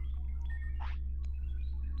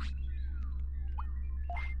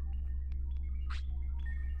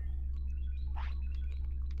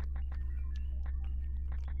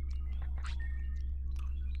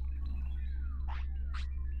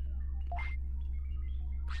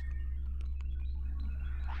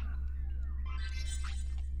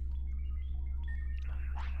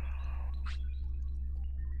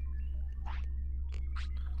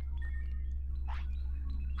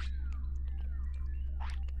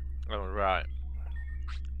oh, right.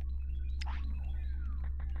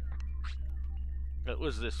 It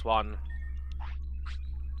was this one.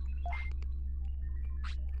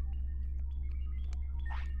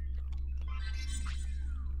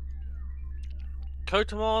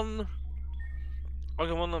 Kotamon,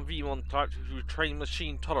 Pokemon and Vmon types with train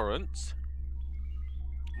machine tolerance.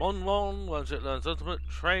 Monmon, once it learns ultimate,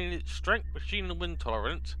 train its strength, machine and wind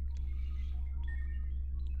tolerance.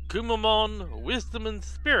 Kumamon, wisdom and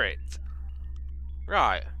spirit.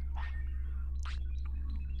 Right.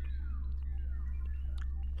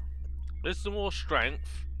 Wisdom or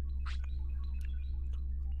strength.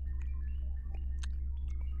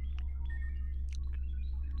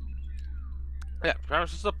 Yeah,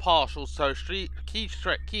 parameters are partial, so key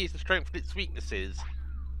is the strength of its weaknesses.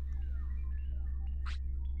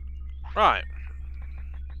 Right,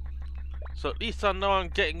 So at least I know I'm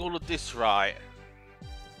getting all of this right.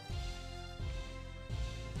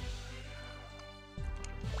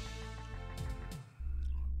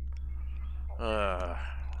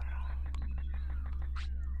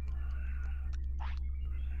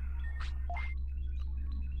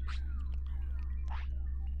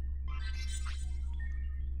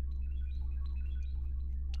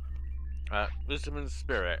 Wisdom and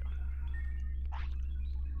spirit.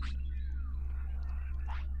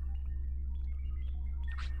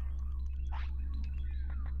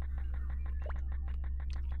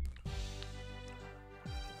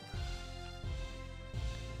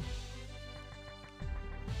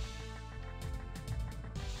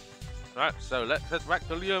 Right, so let's head back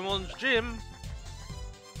to Leomon's gym.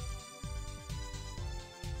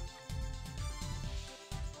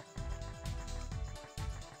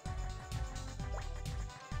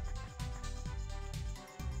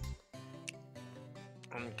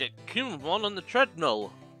 And get Kumon on the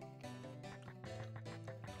treadmill.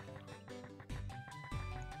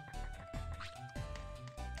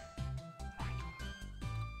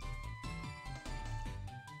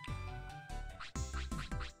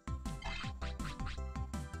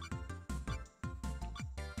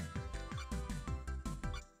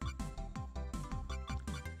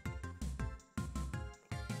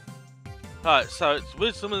 Alright, so it's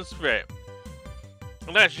Wisdom and Spirit.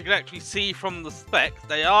 And as you can actually see from the spec,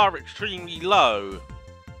 they are extremely low.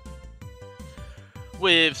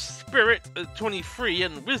 With Spirit at 23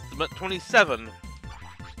 and Wisdom at 27.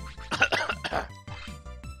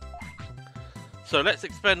 So let's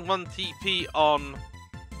expend 1 TP on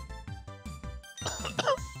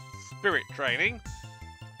Spirit training.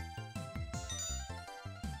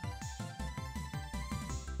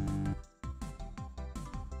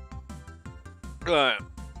 Right.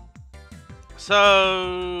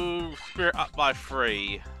 So Spirit up by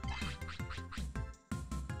 3.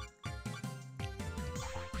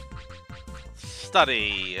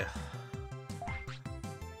 Study.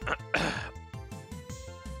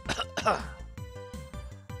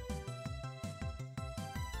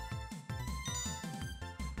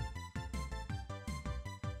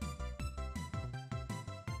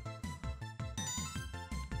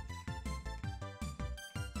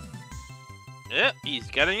 Yep, he's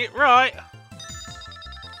getting it right.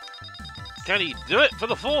 Can he do it for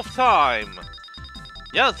the 4th time?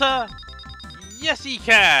 Yes, sir. Yes, he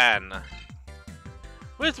can.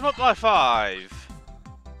 Wisdom up by 5.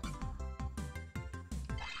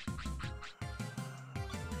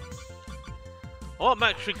 What I'm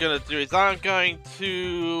actually going to do is I'm going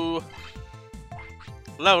to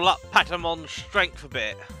level up Patamon's strength a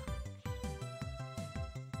bit.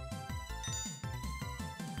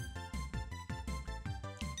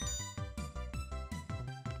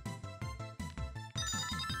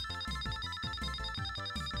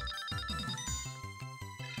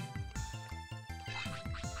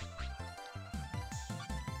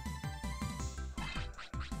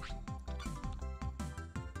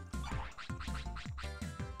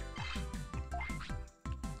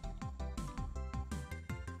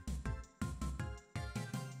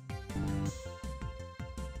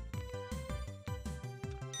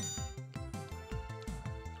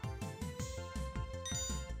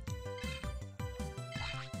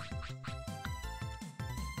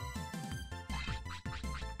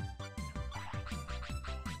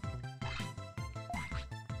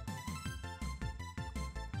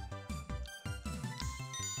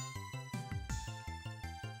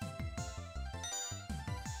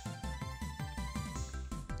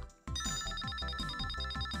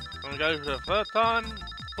 I'm going to go for the 3rd time.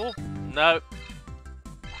 4th? No.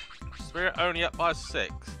 Spirit only up by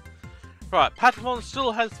 6. Right, Patamon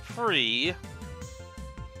still has 3.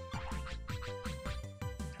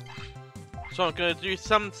 So I'm going to do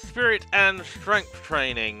some Spirit and Strength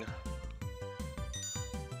training.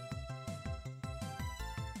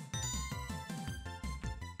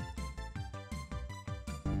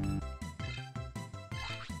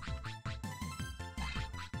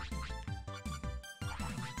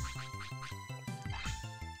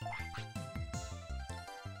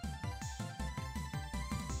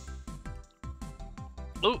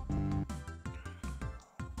 Ooh.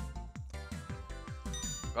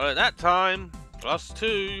 Got it that time.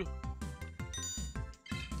 +2.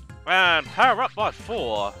 And power up by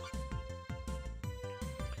 4.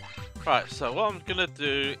 Right, so what I'm gonna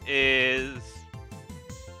do is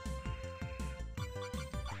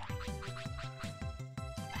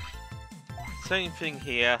same thing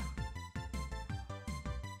here.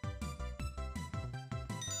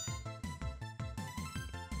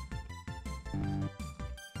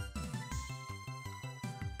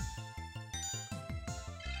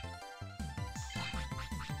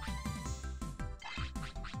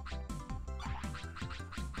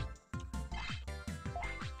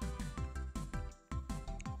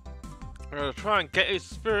 I'm gonna try and get his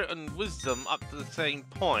spirit and wisdom up to the same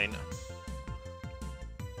point.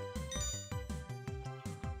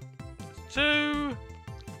 2.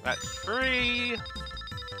 That's 3.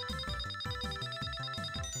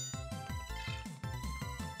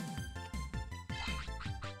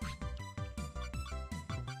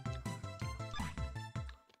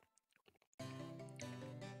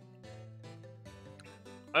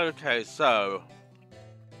 Okay, so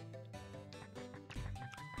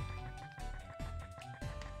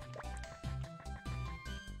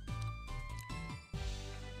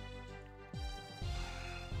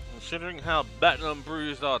considering how battered and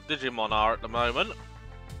bruised our Digimon are at the moment,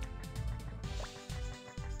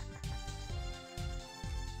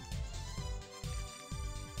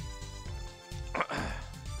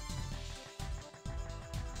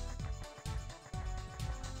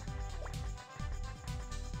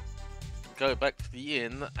 go back to the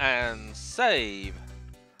inn and save.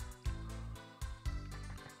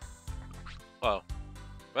 Well,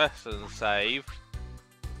 rest and save.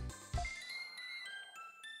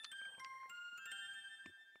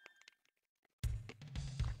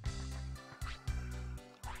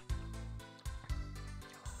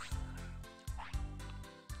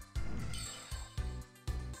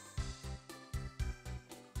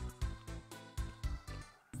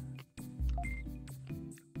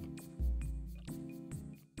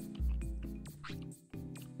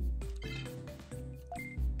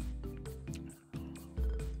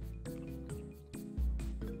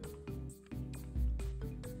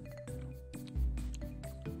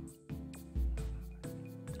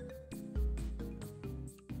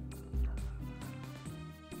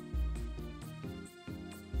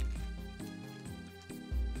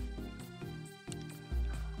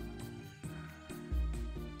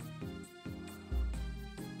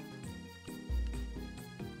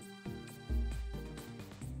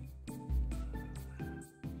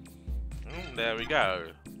 There we go.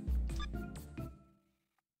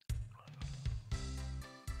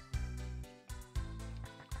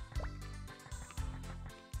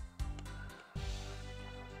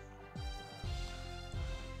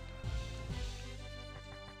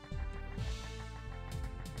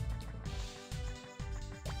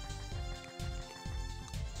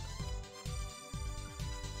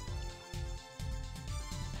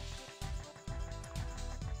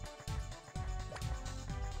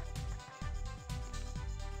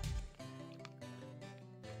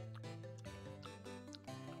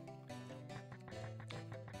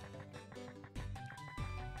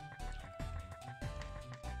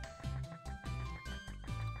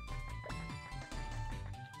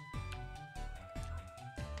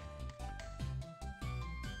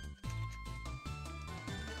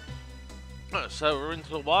 So we're into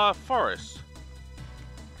the Wild Forest.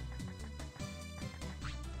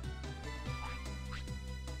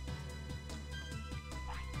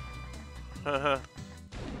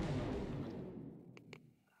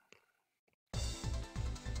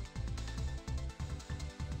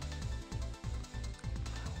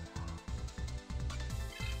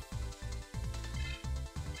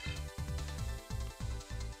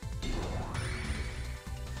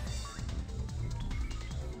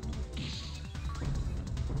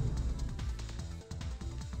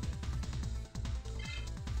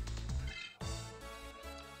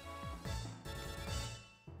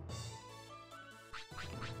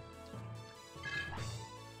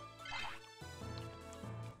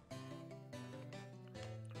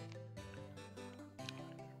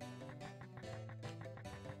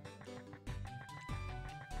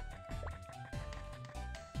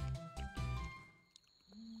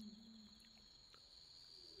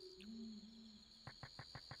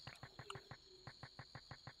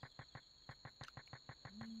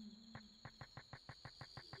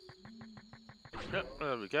 Yep,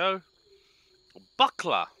 there we go.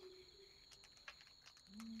 Buckler.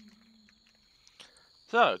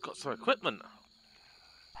 So, got some equipment.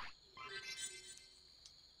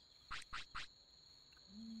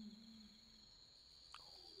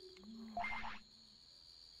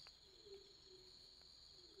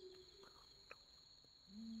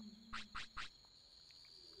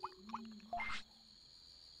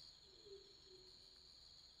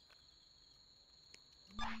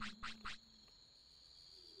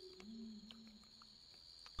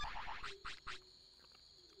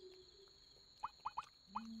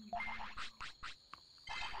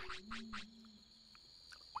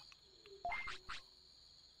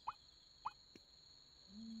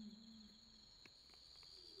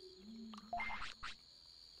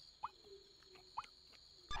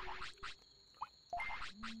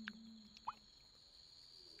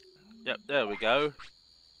 Yep, there we go.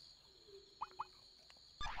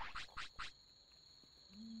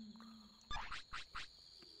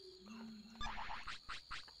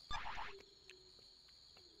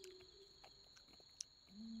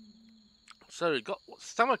 So we got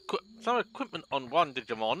some equipment on one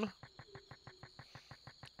Digimon.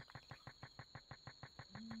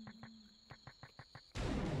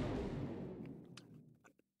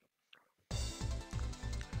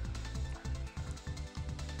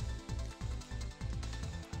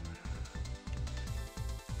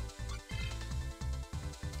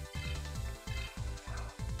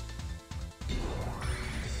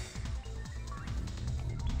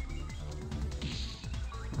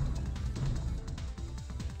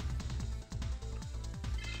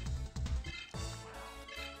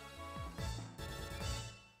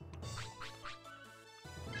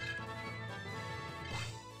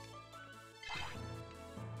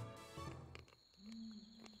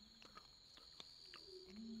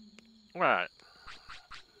 Right.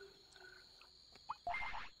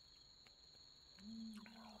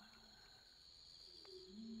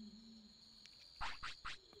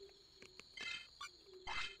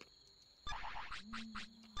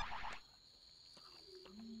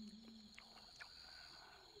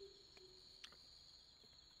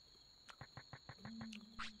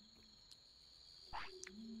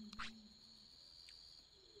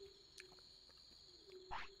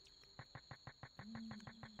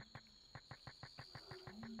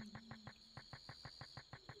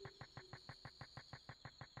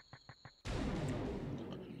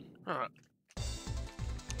 Alright.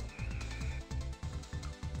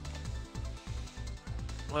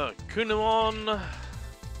 Well, Kunamon.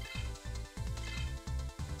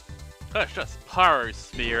 That's just Pyro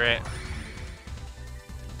Spirit.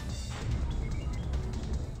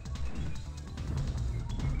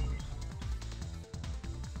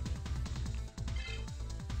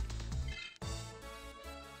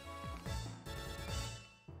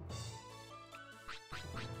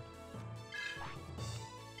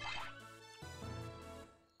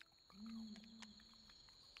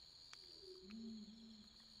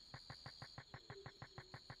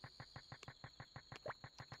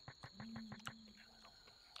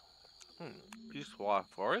 Peace Wire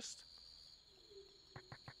Forest.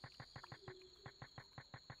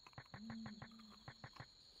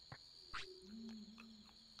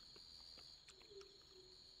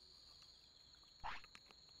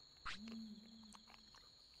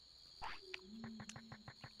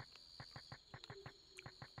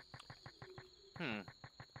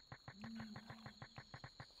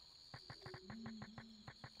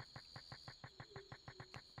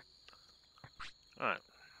 Alright.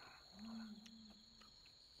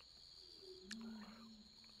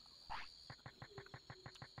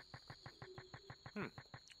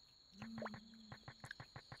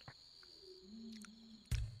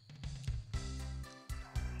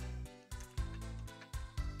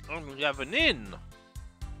 And we have an inn.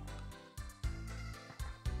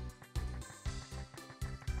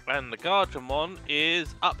 And the Guardiamon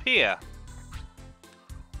is up here.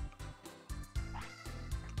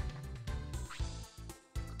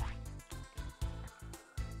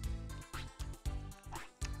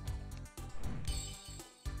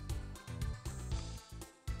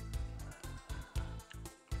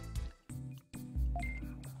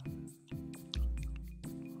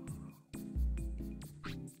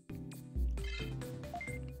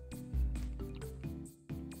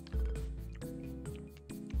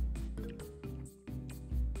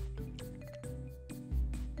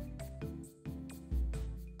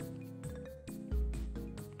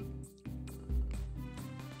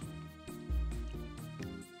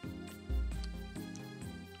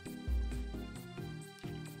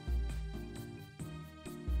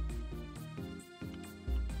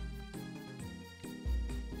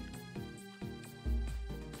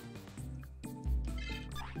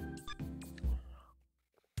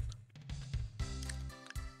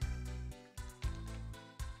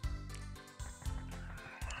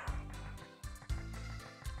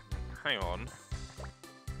 Hang on.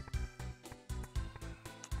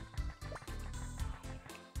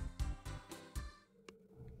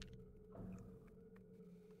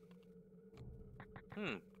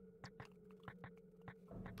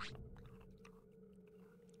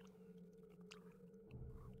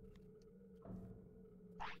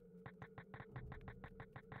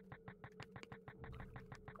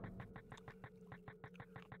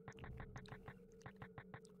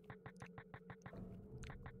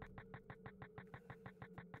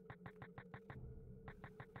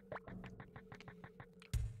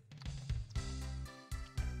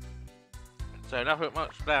 So nothing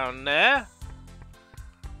much down there.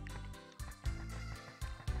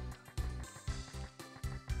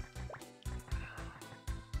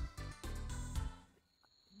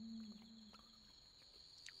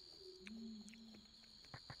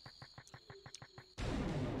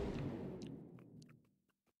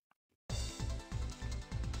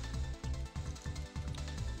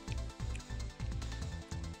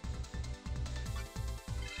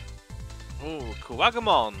 Ooh,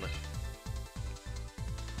 Kuwagamon.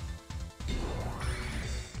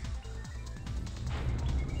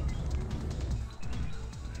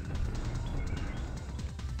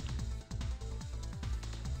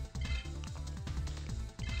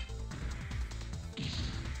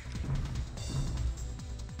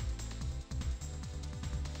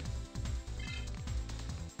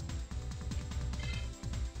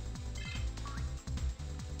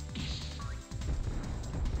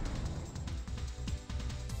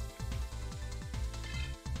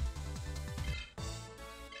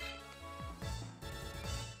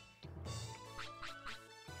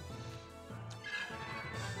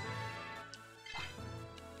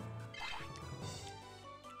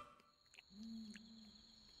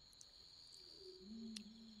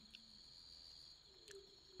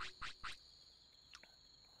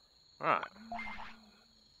 Alright.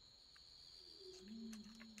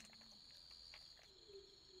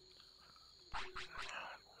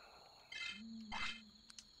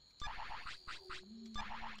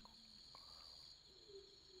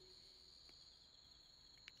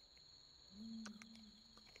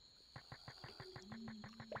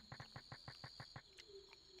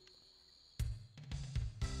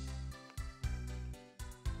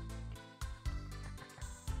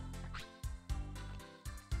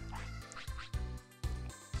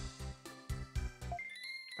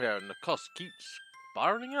 Yeah, and the cost keeps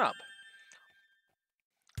spiraling up.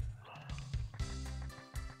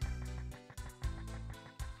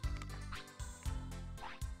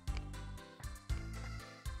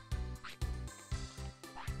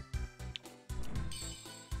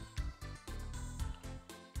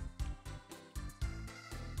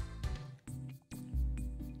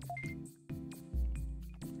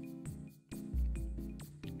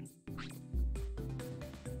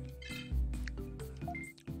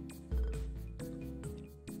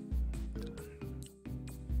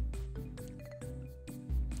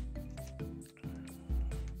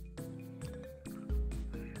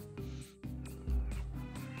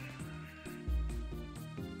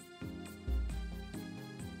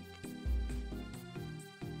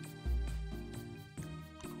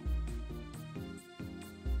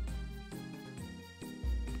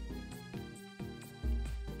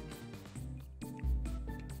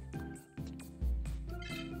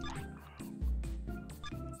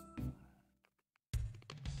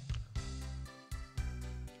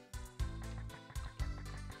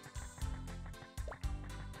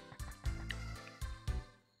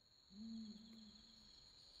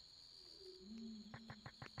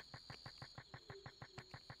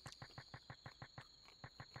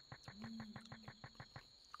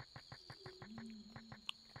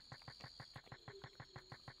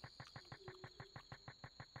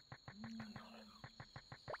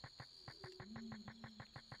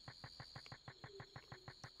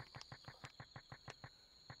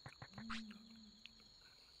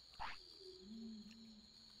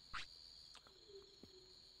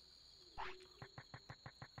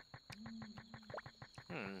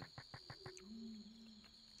 Hmm.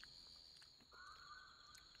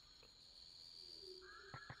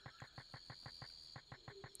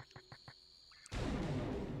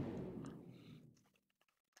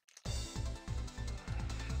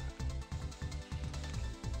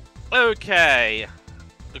 Okay,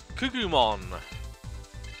 the Kugumon.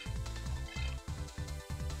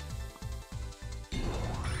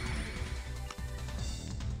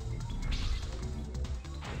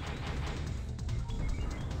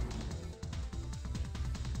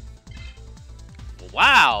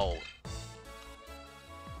 Wow!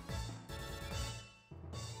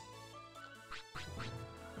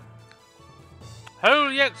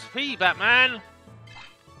 Holy XP, Batman!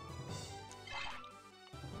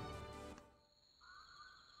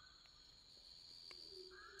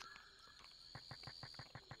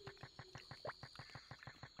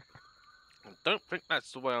 I don't think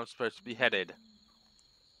that's the way I'm supposed to be headed.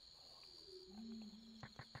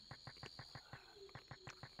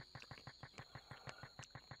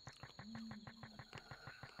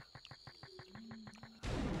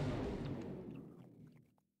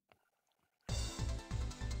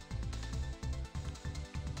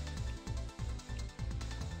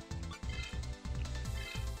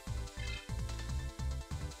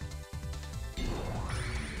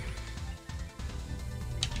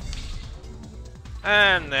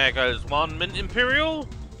 And there goes one Mint Imperial.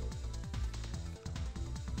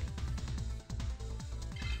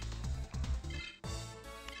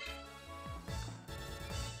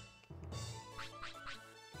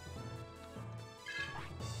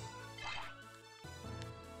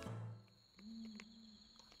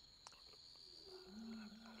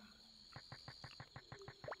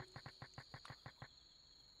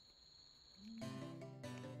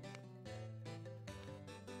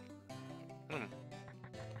 Hmm.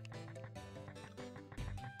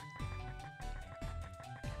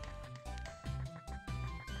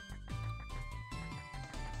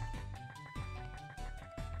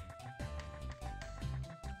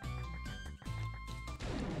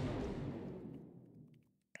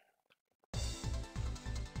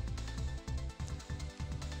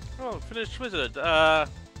 Oh, finished wizard. Well,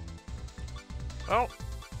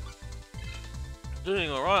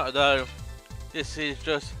 doing alright though. This is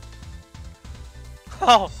just.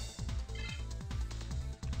 Oh!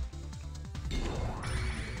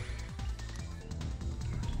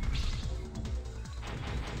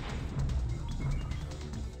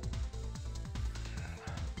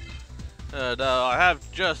 No, I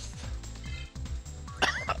have just.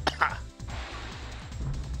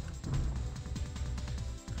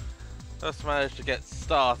 Just managed to get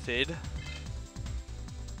started.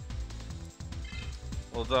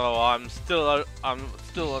 Although I'm still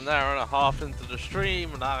an hour and a half into the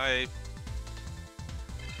stream and I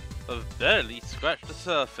have barely scratched the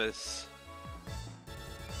surface.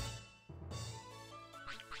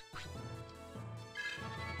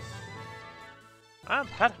 And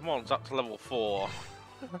Patamon's up to level 4.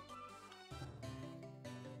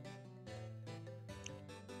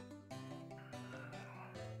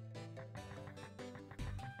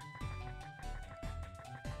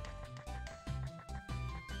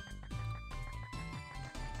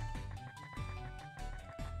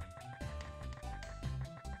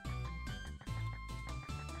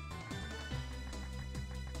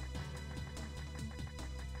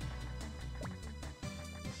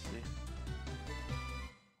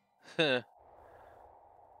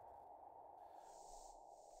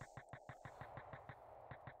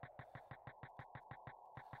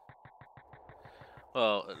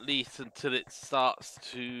 Well, at least until it starts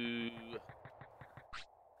to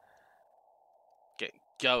get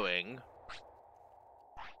going.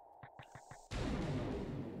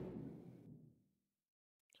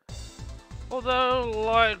 Although,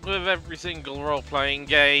 like with every single role-playing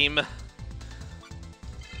game,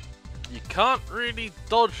 you can't really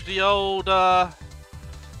dodge the old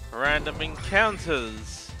random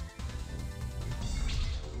encounters.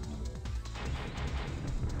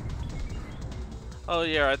 Oh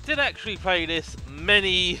yeah, I did actually play this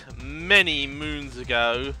many moons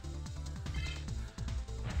ago.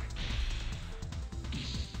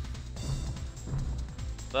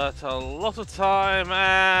 But a lot of time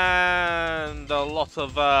and a lot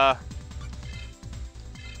of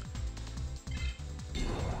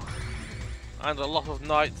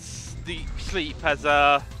nights deep sleep has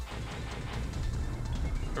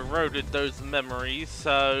eroded those memories,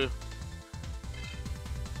 so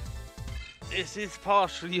this is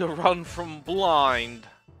partially a run from blind.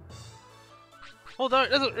 Although it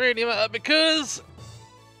doesn't really matter because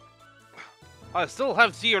I still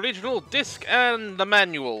have the original disc and the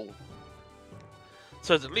manual.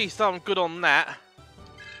 So at least I'm good on that.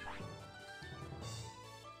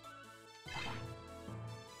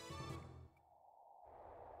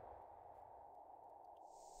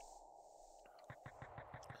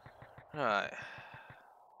 Right.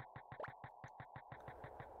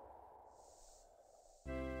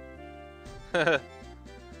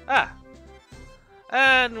 Ah!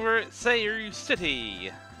 And we're at Sayru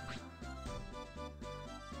City.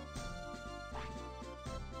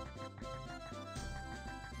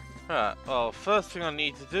 Right, well, first thing I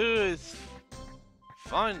need to do is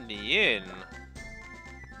find the inn.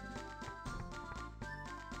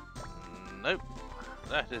 Nope,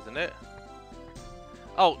 that isn't it.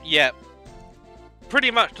 Oh, yeah,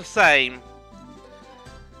 pretty much the same.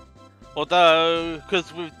 Although,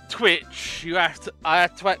 because with Twitch, I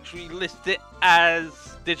had to actually list it as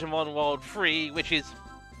Digimon World 3, which is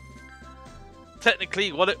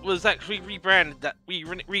technically what it was actually rebranded, that we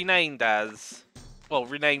renamed as. Well,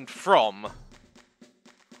 renamed from.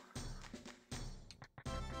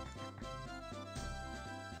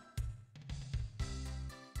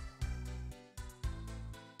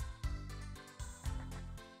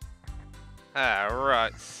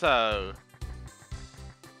 Right, so.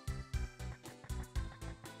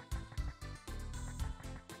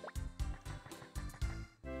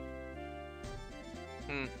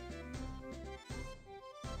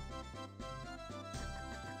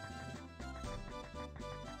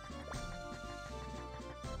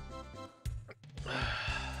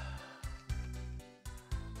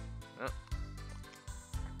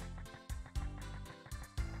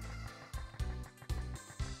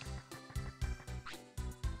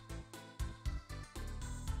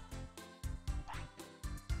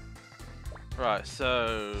 Right,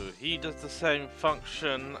 so he does the same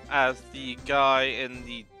function as the guy in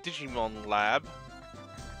the Digimon lab.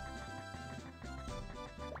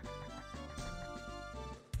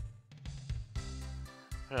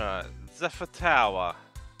 Right, Zephyr Tower.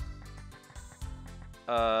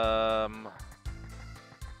 Ah!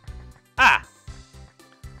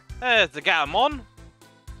 There's the Gatamon.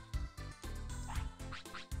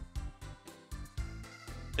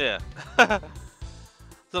 Yeah.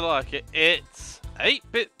 So like it. It's 8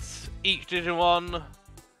 bits each Digimon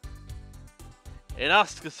in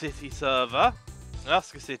Asker City server.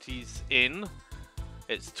 Asker City's Inn.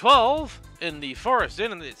 It's 12 in the Forest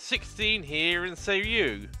Inn, and it's 16 here in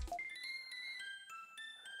Seiryu.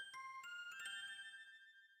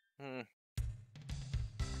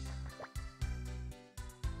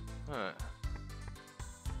 Huh.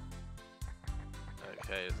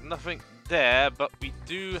 Okay, there's nothing there, but we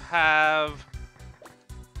do have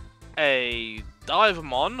a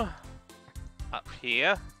Divamon up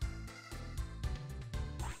here.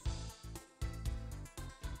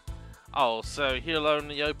 Oh, so he'll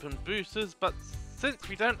only open boosters, but since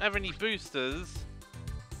we don't have any boosters,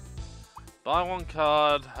 buy one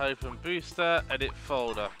card, open booster, edit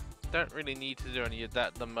folder. Don't really need to do any of that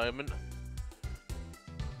at the moment.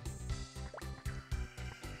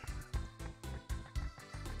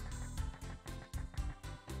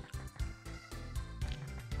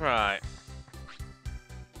 Right.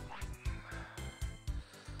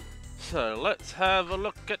 So let's have a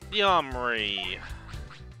look at the armory.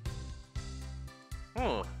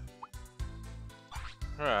 Oh.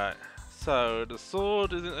 Right. So the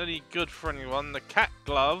sword isn't any good for anyone. The cat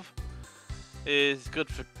glove is good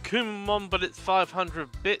for Kumon, but it's 500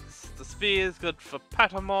 bits. The spear is good for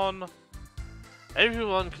Patamon.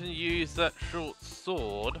 Everyone can use that short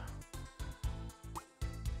sword.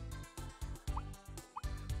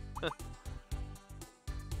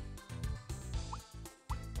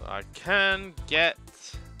 I can get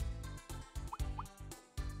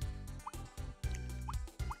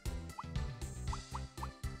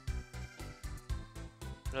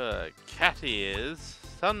cat ears,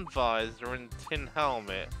 sun visor, and tin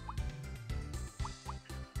helmet.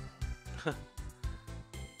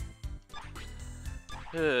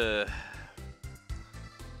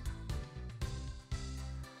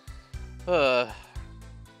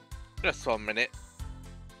 Just 1 minute.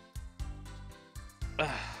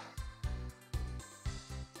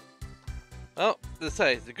 Oh, as I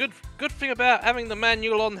say, it's a good thing about having the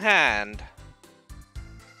manual on hand.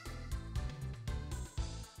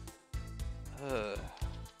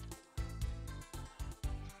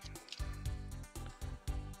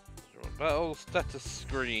 Battle status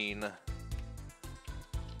screen.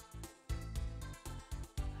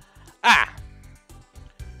 Ah!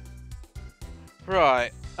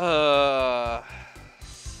 Right, so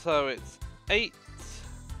it's 8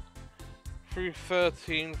 through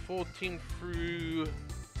 13, 14 through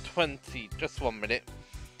 20. Just 1 minute.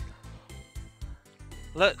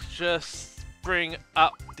 Let's just bring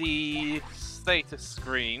up the status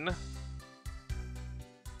screen.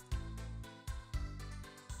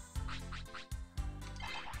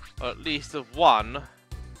 Or at least of one.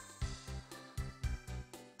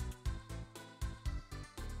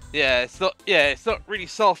 Yeah, it's not really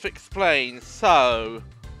self-explained. So,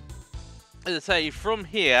 as I say, from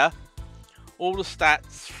here, all the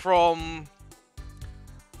stats from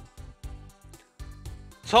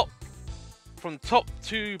top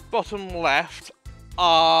to bottom left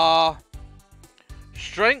are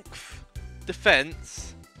strength,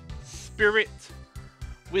 defense, spirit,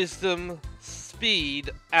 wisdom,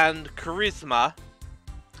 speed, and charisma.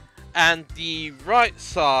 And the right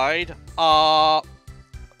side are,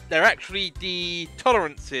 they're actually the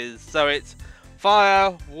tolerances. So it's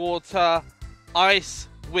fire, water, ice,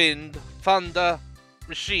 wind, thunder,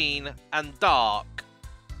 machine, and dark.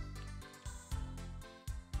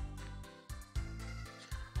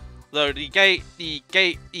 Though the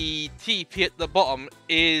TP at the bottom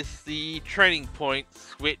is the training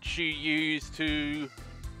points which you use to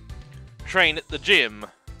train at the gym.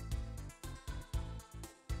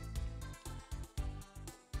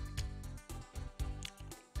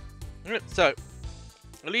 So,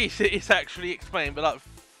 at least it is actually explained, but I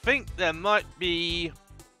think there might be,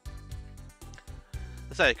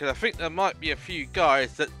 because I think there might be a few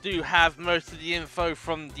guys that do have most of the info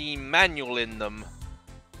from the manual in them.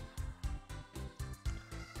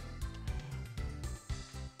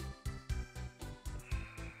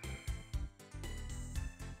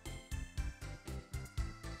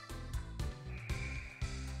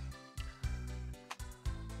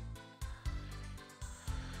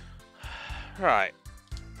 Right.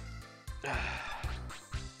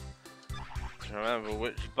 to remember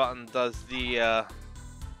which button does the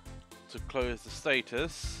to close the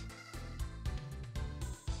status.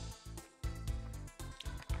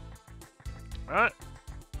 Alright.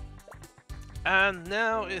 And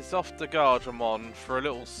now it's off to Digimon for a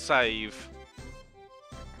little save.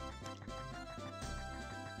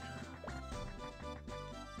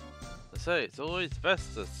 So it's always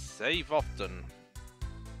best to save often.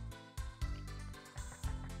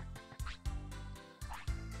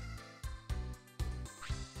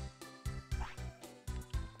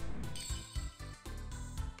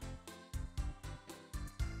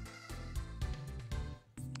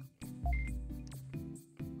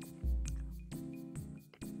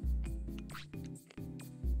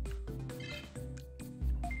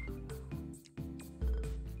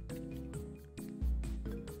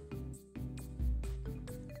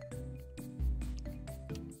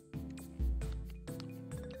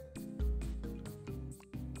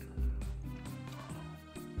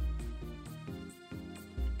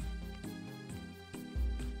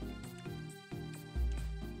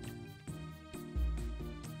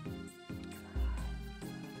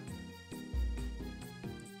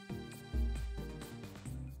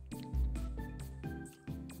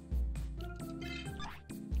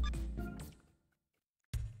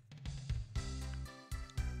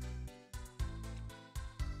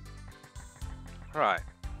 Right.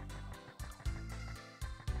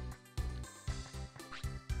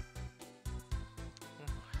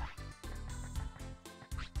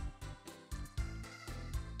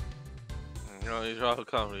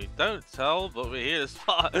 Company. Don't tell, but we're here to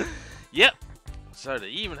spy. Yep. So they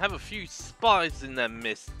even have a few spies in their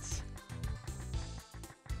midst.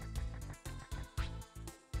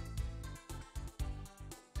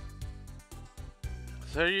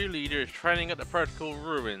 So your leader is training at the Protocol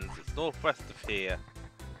Ruins. It's northwest of here.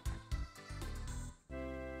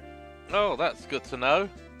 Oh, that's good to know.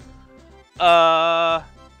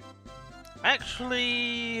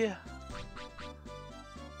 Actually,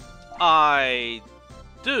 I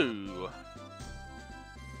do.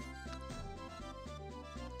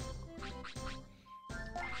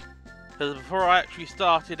 Because before I actually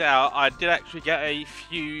started out, I did actually get a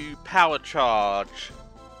few power charge.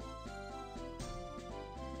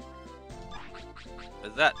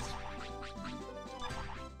 That's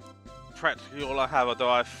practically all I have, although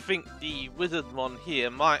I think the Wizardmon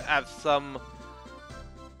here might have some...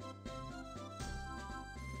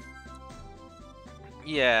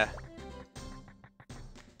 Yeah.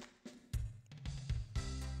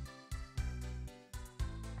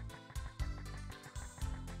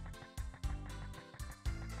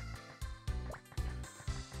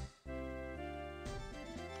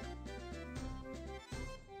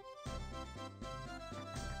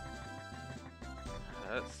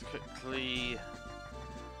 Let's quickly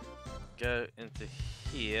go into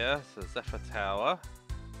here, so Zephyr Tower.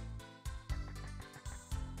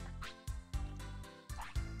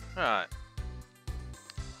 Right.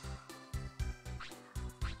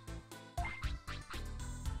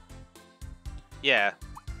 Yeah.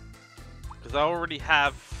 Because I already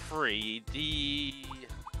have 3.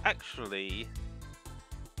 Actually...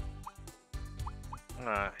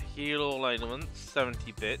 heal all elements,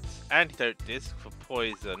 70 bits. Antidote disc for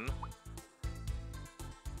poison.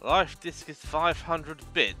 Life disc is 500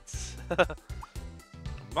 bits.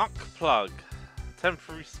 Muck plug.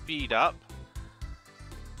 Temporary speed up.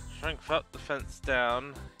 Strength up, defense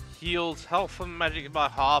down. Heals health and magic by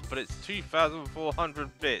half, but it's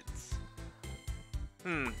 2,400 bits.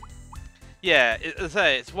 Yeah, as I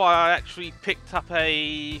say, it's why I actually picked up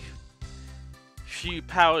a few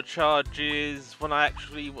power charges when I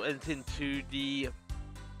actually went into the...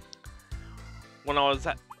 when I was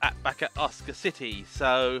back at Oscar City,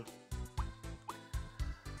 so...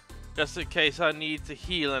 just in case I need to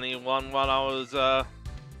heal anyone while I was out.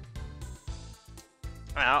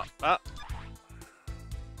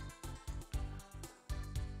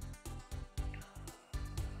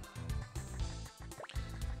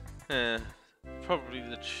 Probably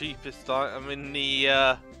the cheapest item in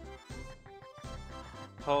the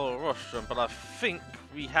whole rostrum, but I think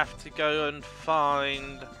we have to go and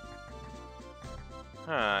find...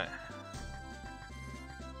 Alright.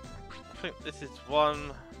 I think this is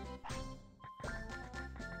one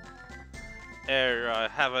area I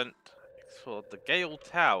haven't explored, the Gale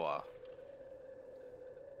Tower.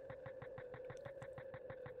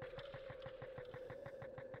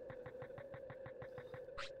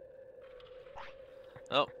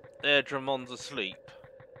 Oh, there Dramon's asleep.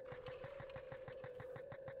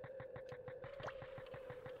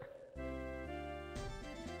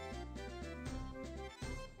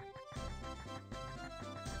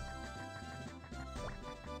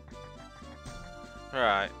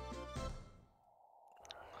 Right.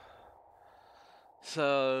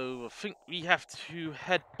 So I think we have to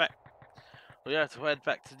head back. We have to head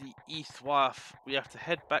back to the East Wharf. We have to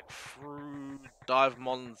head back through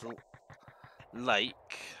Divemon's Lake,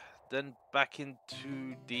 then back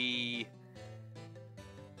into the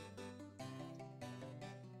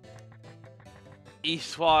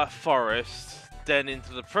Eastwire Forest, then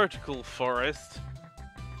into the Protocol Forest.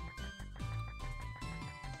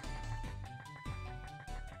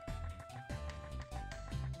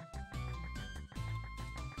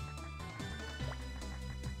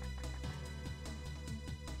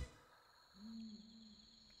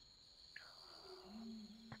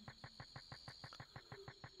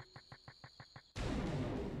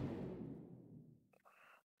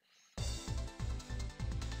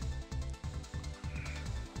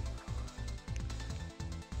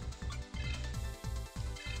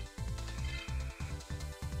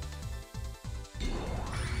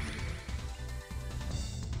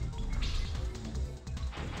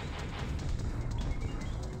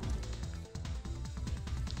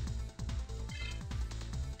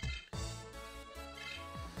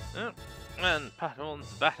 Oh, and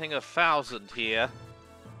Patron's batting 1,000 here.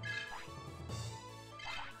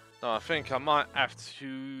 No, I think I might have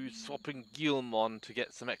to swap in Gilmon to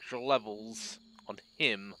get some extra levels on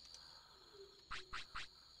him.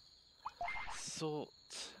 Sort.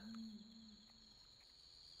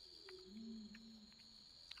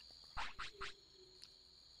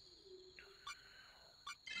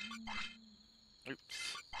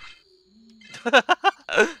 Oops.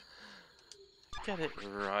 Get it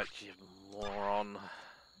right, you moron.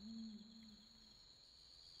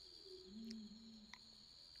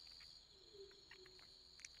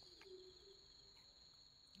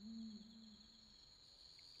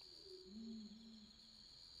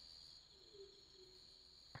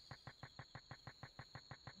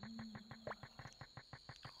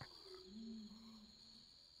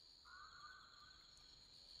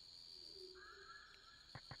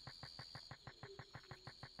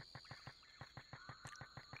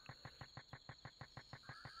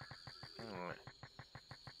 Alright.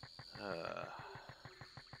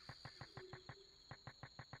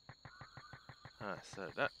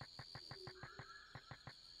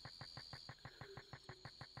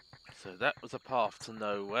 So that was a path to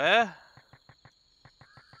nowhere.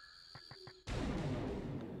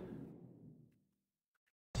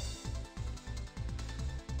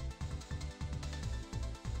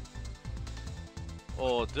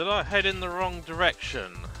 Or did I head in the wrong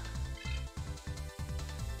direction?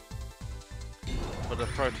 For the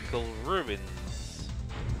Protocol Ruins.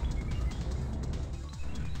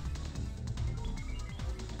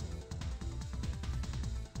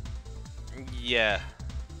 Yeah.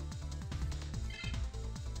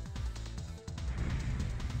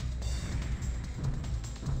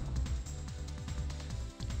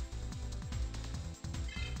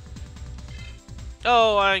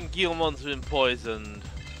 Oh, and Gilmon's been poisoned.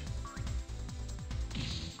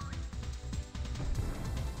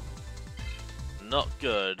 Not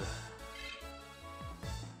good.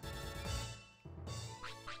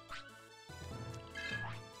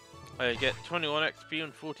 I get 21 XP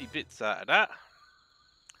and 40 bits out of that.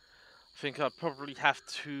 I think I'll probably have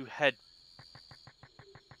to head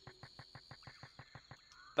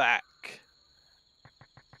back.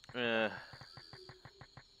 Yeah,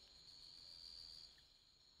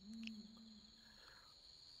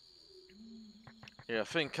 I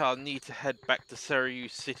think I'll need to head back to Seiryu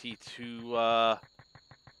City to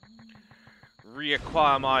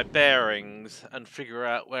reacquire my bearings and figure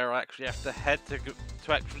out where I actually have to head to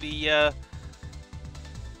actually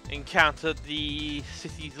encounter the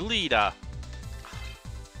city's leader.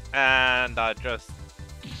 And I just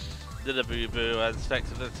did a boo-boo and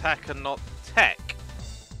selected attack and not tech.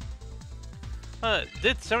 It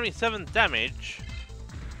did 77 damage.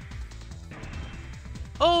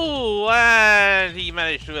 Oh, and he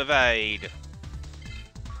managed to evade.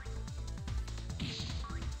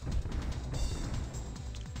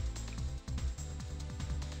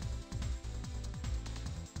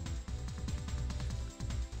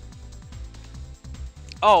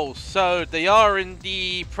 Oh, so they are in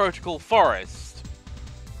the Protocol Forest.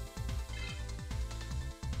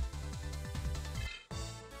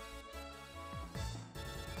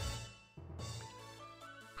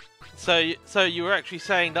 So you were actually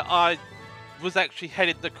saying that I was actually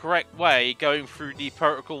headed the correct way, going through the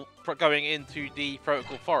protocol, going into the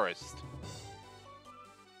Protocol Forest.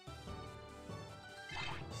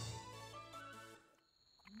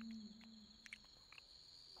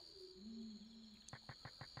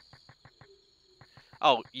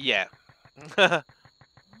 Oh yeah.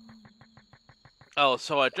 Oh,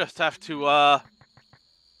 so I just have to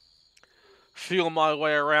feel my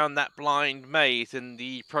way around that blind maze in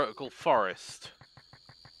the protocol forest.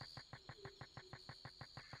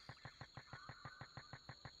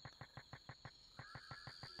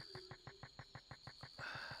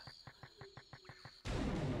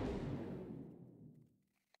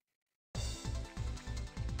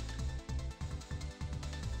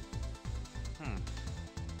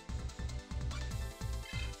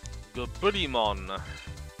 Good Buddymon.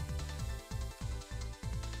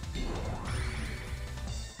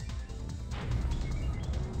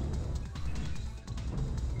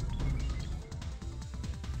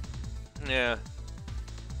 Yeah.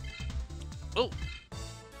 Oh!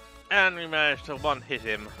 And we managed to one-hit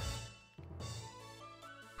him.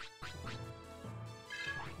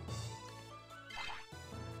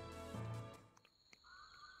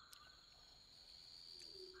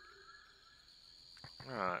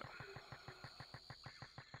 Alright.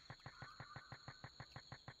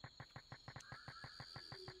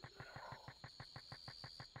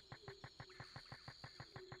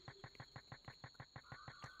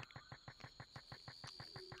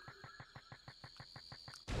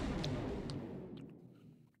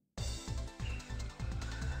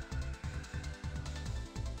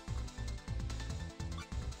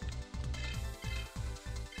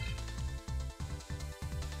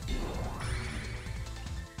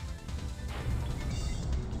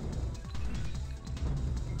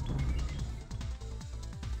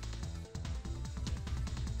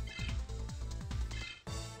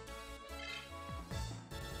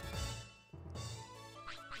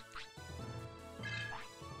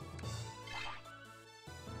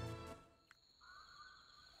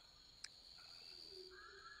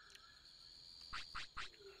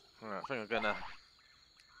 Alright, I think I'm gonna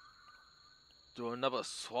do another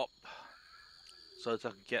swap so that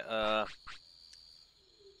I can get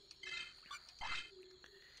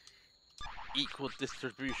equal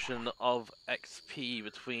distribution of XP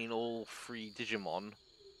between all three Digimon.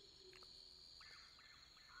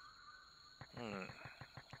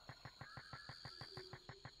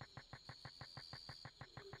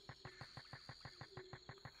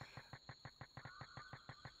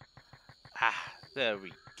 Ah, there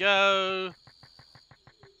we go.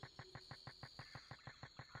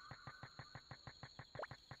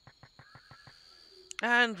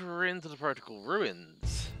 And we're into the protocol ruins.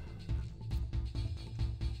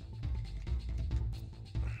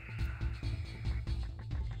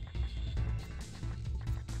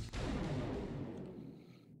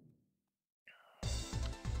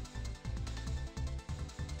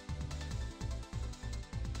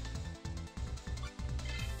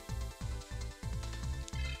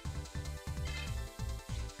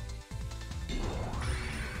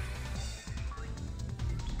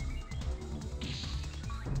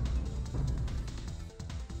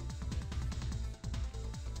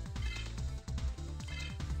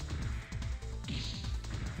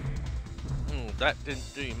 That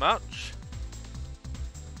didn't do much.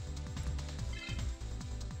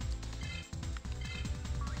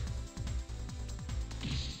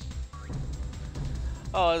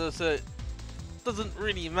 Oh, as I said, doesn't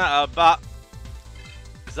really matter, but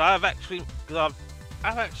because I've actually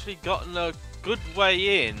gotten a good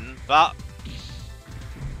way in, but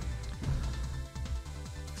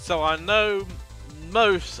so I know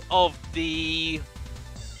most of the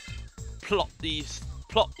plot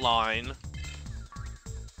line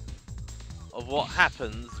of what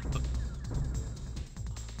happens, but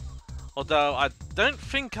although I don't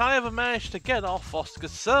think I ever managed to get off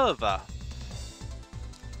Oscar's server.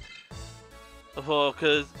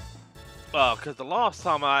 Because the last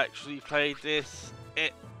time I actually played this,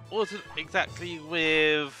 it wasn't exactly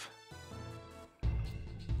with...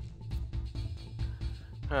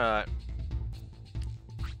 Alright.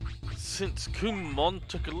 Since Kumon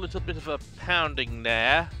took a little bit of a pounding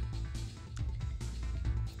there,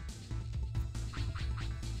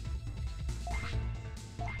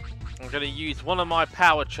 I'm going to use one of my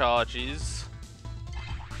power charges,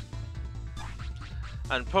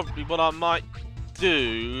 and probably what I might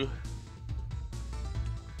do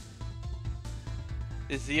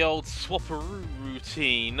is the old swapperoo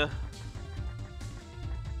routine.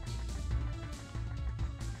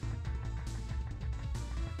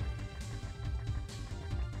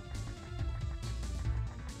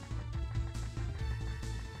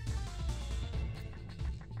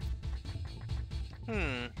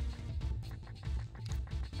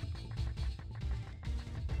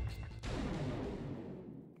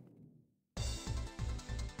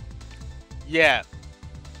 Yeah.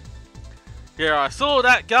 Yeah, I saw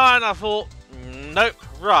that guy and I thought, nope,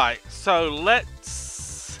 right. So let's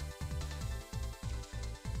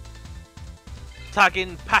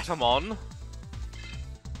tagging Patamon.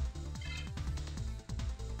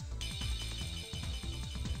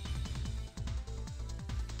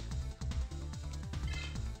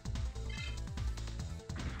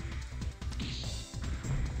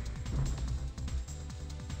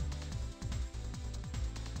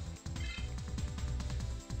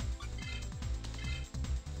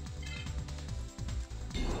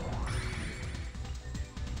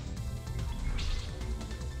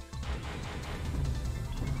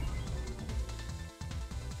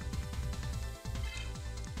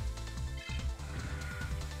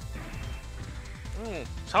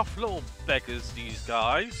 Tough little beggars, these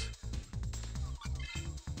guys.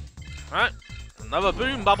 Right, another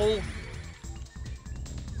boom bubble.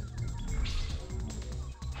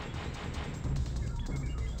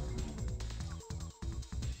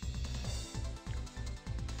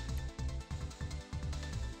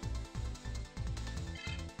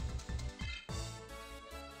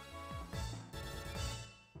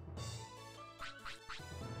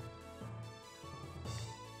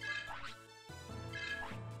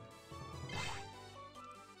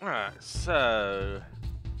 Alright, so...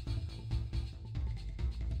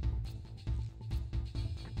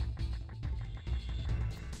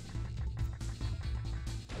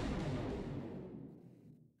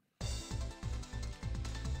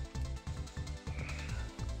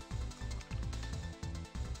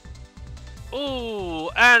 Ooh,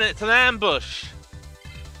 and it's an ambush!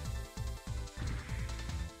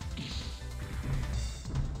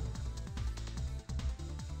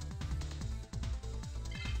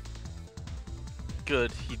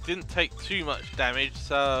 Good, he didn't take too much damage,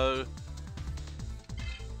 so...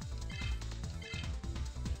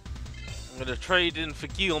 I'm gonna trade in for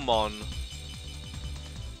Gilmon.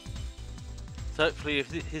 So hopefully if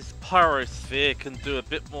his Pyrosphere can do a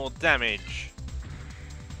bit more damage.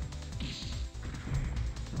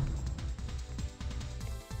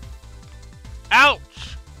 Ouch!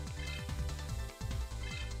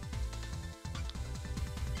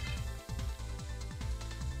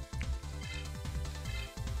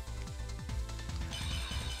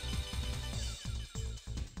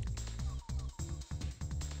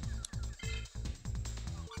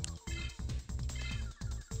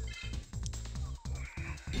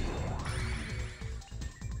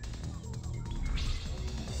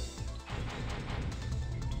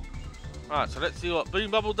 Alright, so let's see what Boom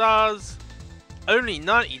Bubble does. Only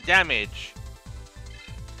 90 damage.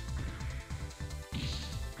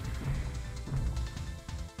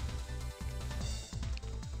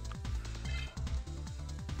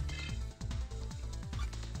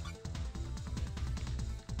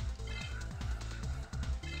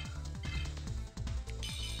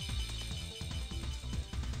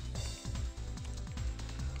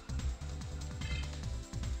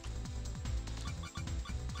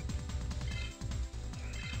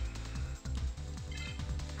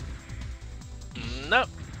 Nope.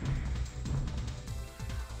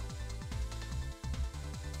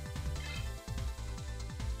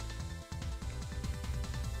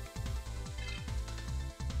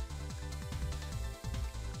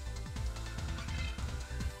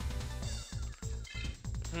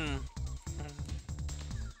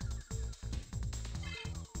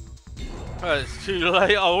 Oh, it's too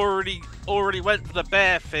late. I already went for the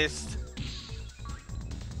bear fist.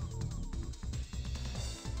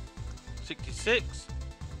 66.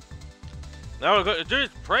 Now all I've got to do is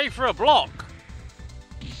pray for a block.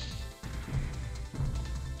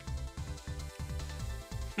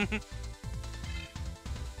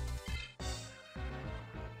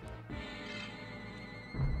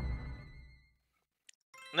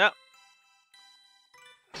 No.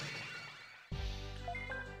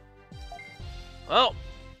 Well.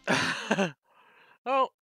 Oh.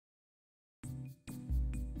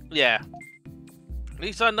 Yeah. At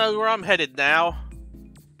least I know where I'm headed now.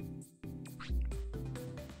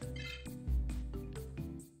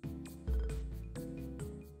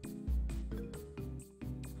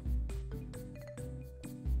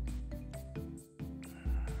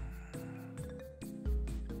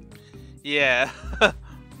 Yeah.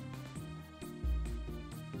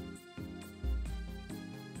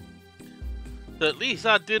 So at least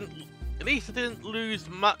I didn't lose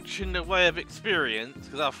much in the way of experience,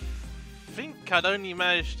 because I think I'd only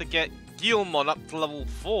managed to get Gilmon up to level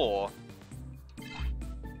 4.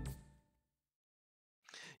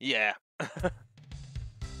 Yeah.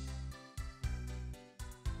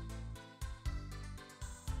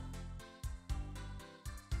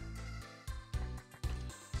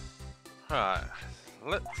 Alright,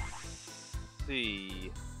 let's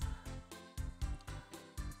see.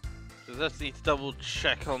 So let's need to double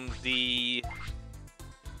check on the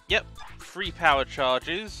Yep, 3 power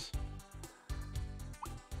charges.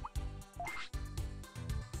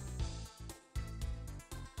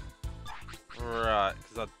 Right,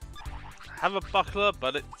 because I have a buckler,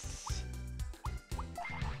 but it's...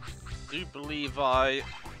 I do believe I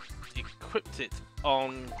equipped it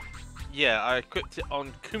on... Yeah, I equipped it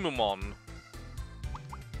on Kumamon.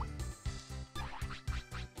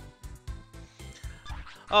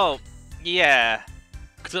 Oh, yeah.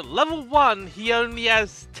 Because at level 1, he only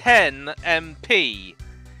has 10 MP.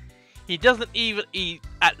 He doesn't even...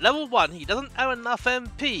 at level 1, he doesn't have enough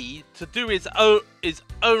MP to do his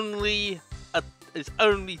only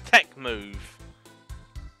tech move.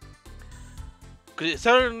 Because it's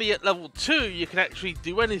only at level 2 you can actually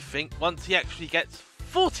do anything once he actually gets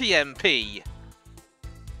 40 MP.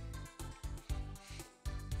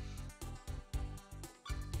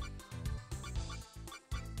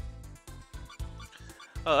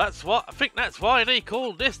 Oh, that's what I think. That's why they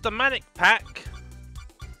call this the Manic Pack.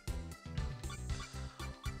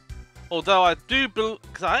 Although I do believe,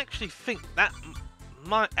 because I actually think that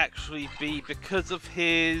might actually be because of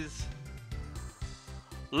his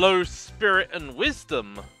low spirit and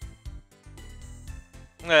wisdom.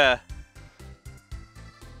 Yeah.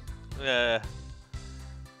 Yeah.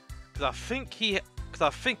 Because I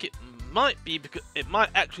think it might be because it might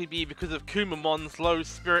actually be because of Kumamon's low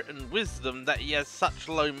spirit and wisdom that he has such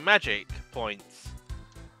low magic points.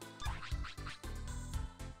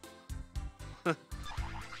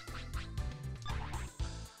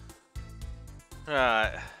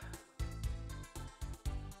 Right.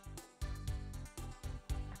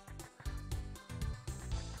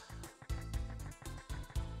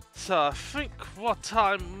 So I think what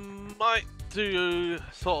I might do,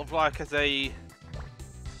 sort of like as a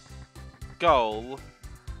goal,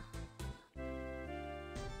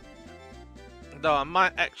 though I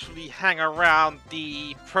might actually hang around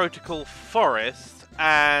the Protocol Forest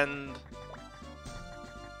and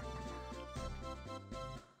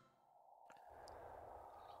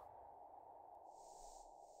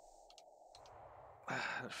I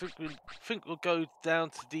think we'll go down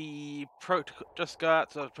to the protocol, just go out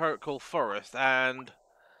to the Protocol Forest and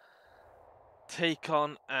take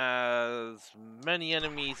on as many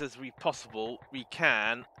enemies as we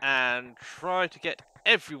can and try to get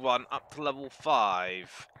everyone up to level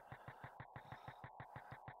 5.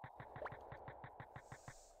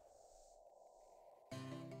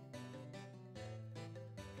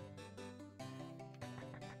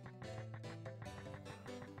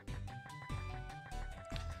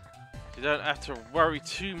 You don't have to worry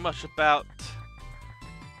too much about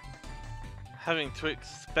having to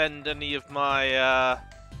expend any of my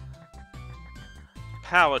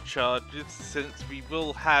power charges, since we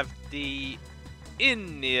will have the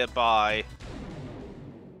inn nearby.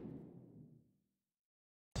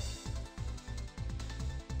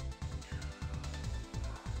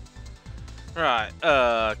 Right,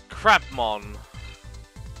 Crabmon.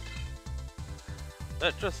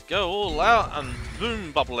 Let's just go all out and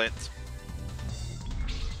boom bubble it.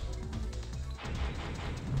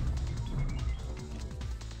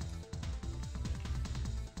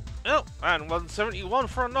 Oh, and 171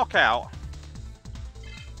 for a knockout.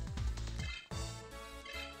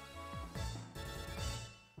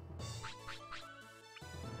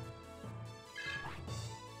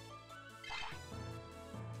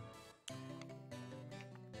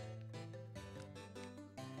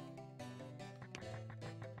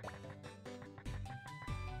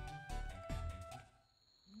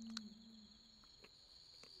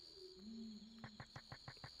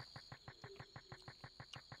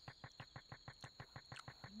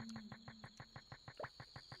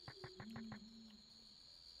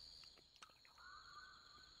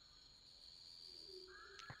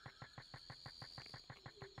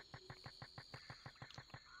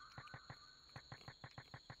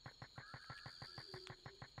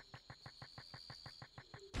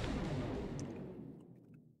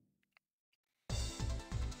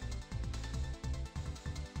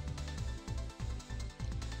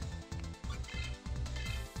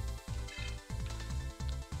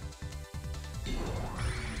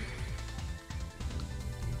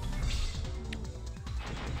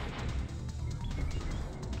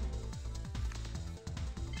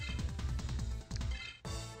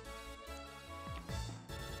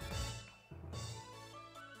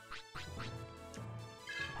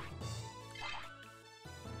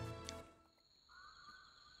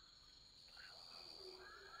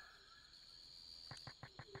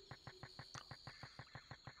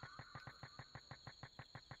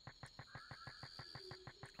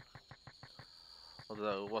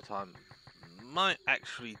 Although what I might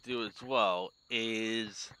actually do as well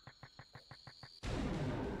is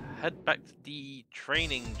back to the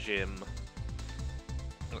training gym.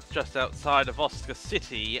 It's just outside of Oscar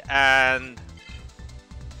City, and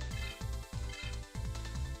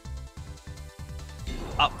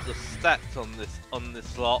up the stats on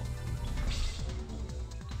this lot.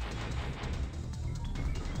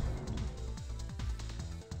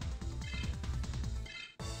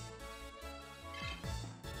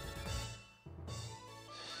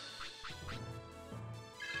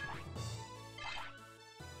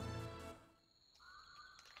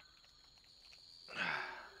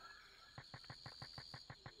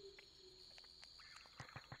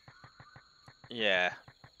 Yeah,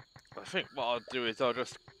 I think what I'll do is I'll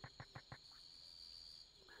just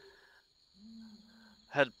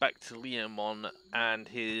head back to Digimon and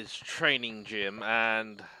his training gym,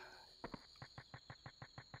 and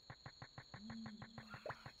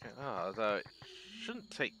although it shouldn't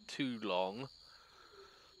take too long,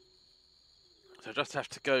 so I just have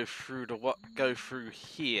to go through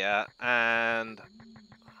here, and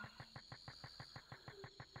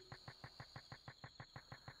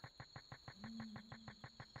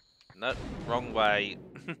nope, wrong way.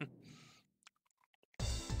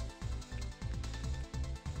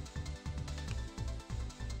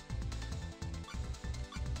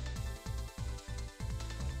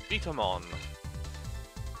 Digimon.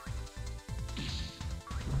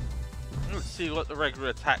 Let's see what the regular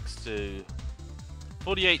attacks do.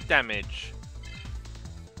 48 damage.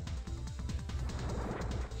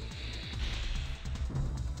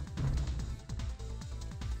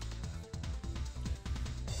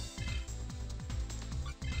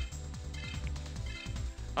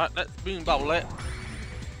 Alright, let's boom bubble it.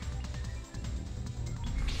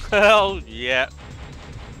 Hell yeah.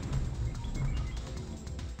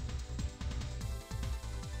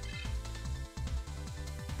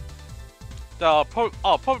 So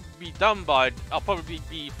I'll probably be done by. I'll probably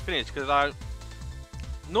be finished because I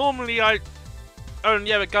normally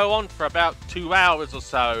only ever go on for about 2 hours or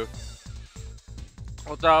so.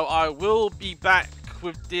 Although I will be back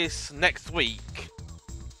with this next week.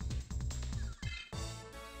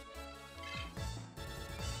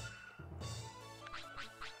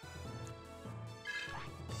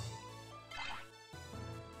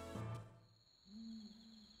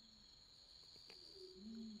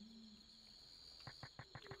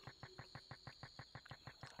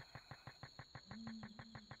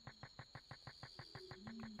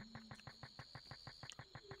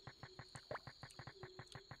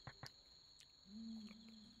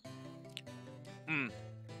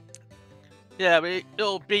 Yeah, but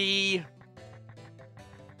it'll be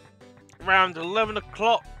around 11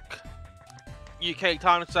 o'clock UK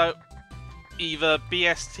time, so either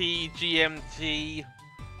BST, GMT,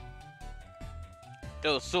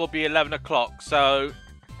 it'll still be 11 o'clock, so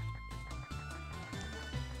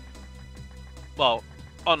well,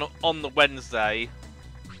 on the Wednesday.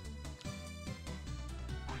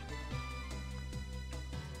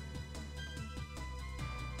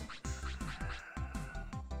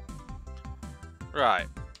 Right.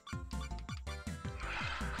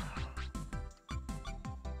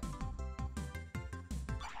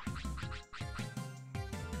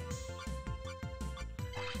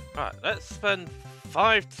 Right, let's spend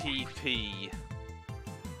 5 TP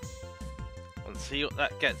and see what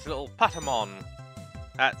that gets. A little Patamon.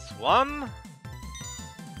 That's 1,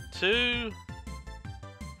 2,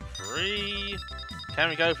 3. Can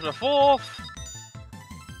we go for the 4th?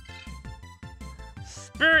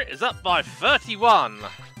 Spirit is up by 31.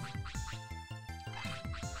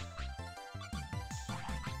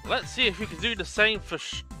 Let's see if we can do the same for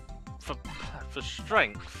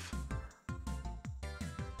strength.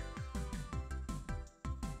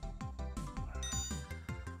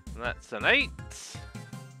 That's an 8,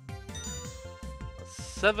 a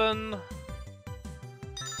 7,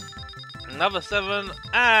 another 7,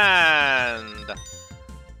 and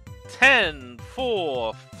 10,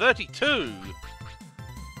 4, 32.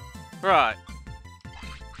 Right,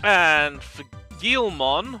 and for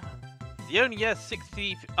Digimon, he only has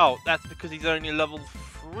 60. Oh, that's because he's only level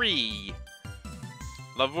 3.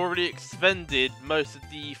 I've already expended most of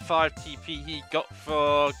the 5 TP he got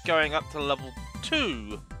for going up to level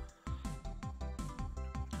 2.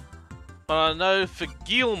 But I know for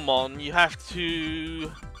Digimon, you have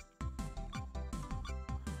to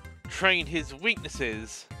train his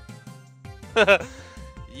weaknesses.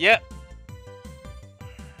 Yep.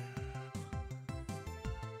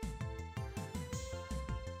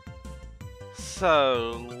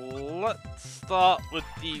 So, let's start with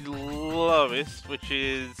the lowest, which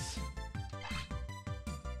is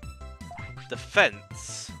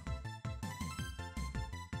defense.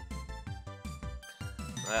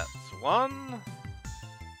 That's 1,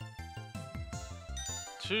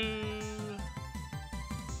 2,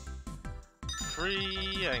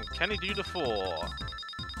 3, and can he do the 4?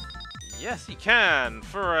 Yes, he can,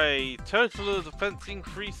 for a total defense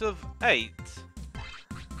increase of 8.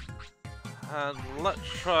 And let's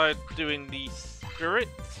try doing the spirit.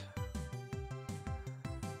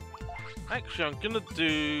 Actually, I'm gonna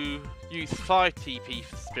use 5 TP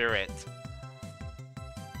for spirit.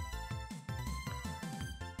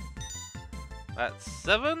 That's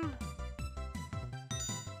 7,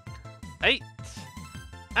 8,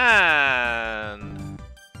 and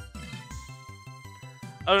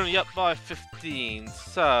only up by 15,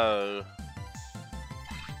 so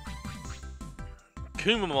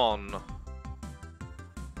Kumamon.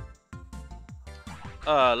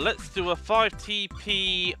 Let's do a 5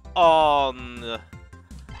 TP on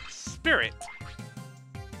Spirit.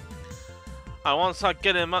 And once I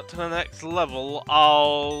get him up to the next level,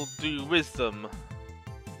 I'll do Wisdom.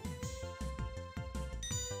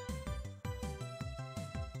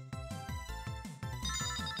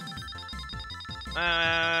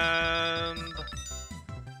 And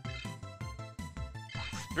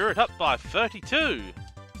Spirit up by 32.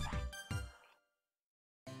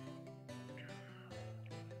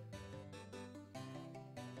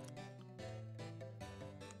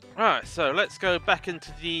 Alright, so let's go back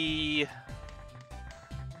into the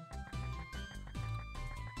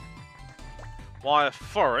Wire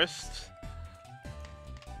Forest.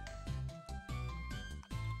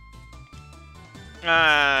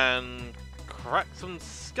 And crack some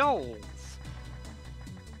skulls.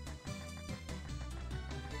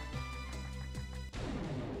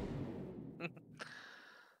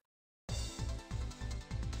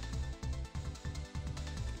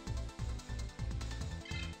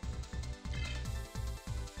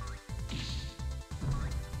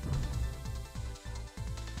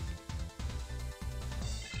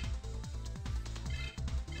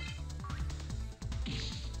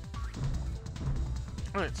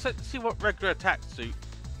 Alright, so let's see what regular attacks do.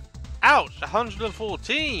 Ouch!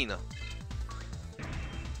 114!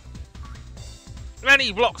 And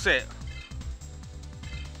he blocks it!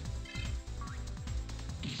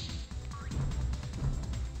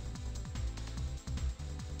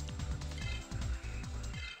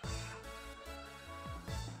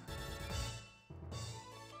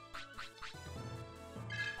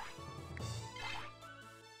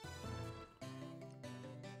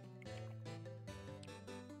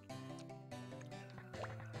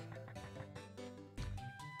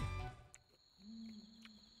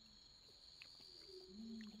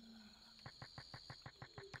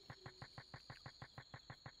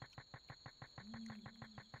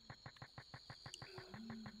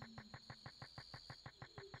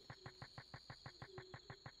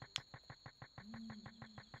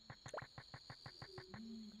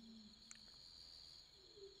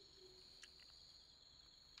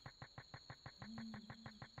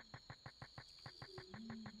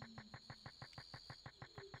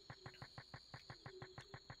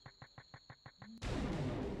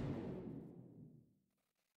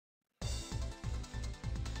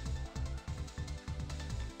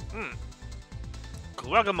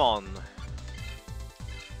 Digimon.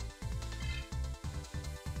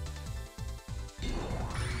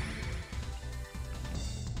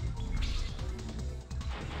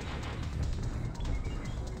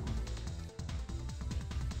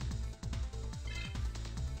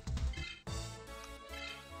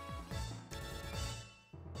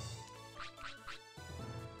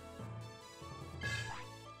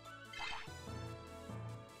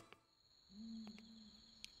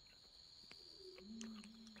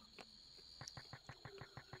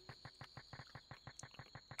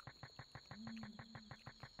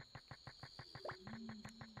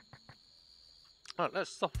 Alright,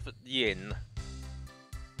 let's stop at the inn.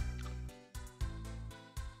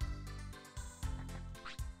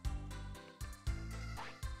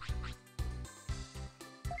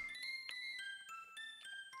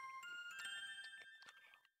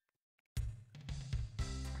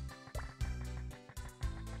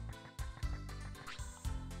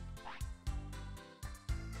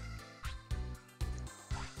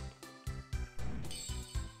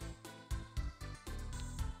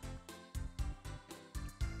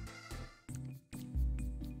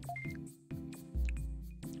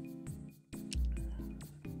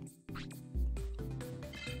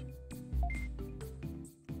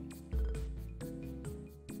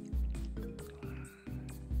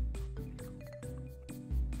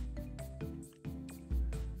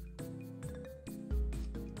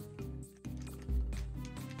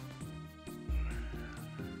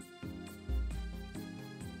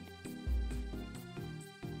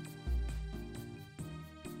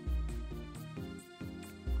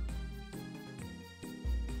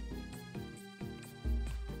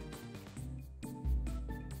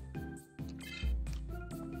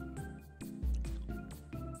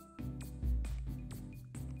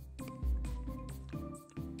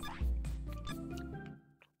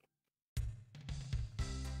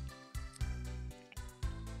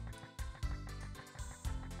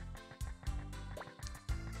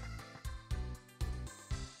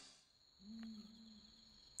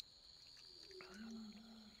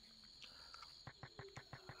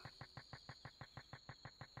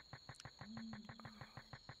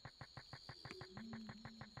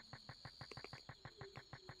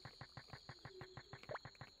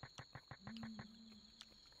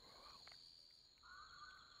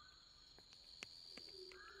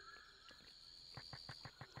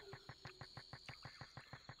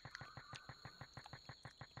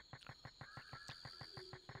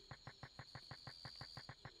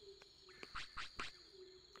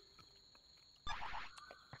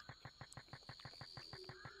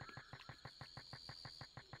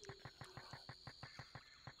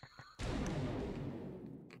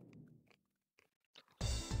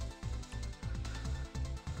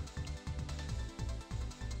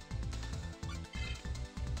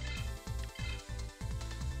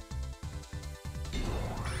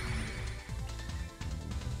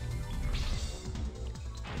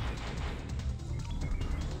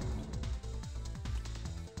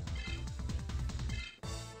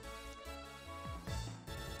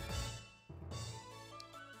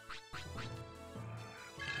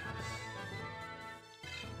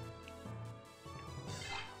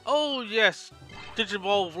 Oh yes,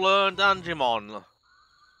 Digivolve learned Digimon.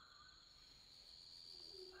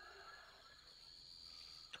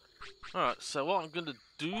 Alright, so what I'm gonna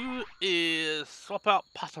do is swap out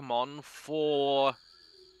Patamon for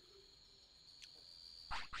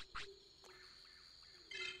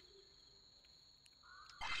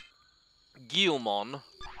Guilmon.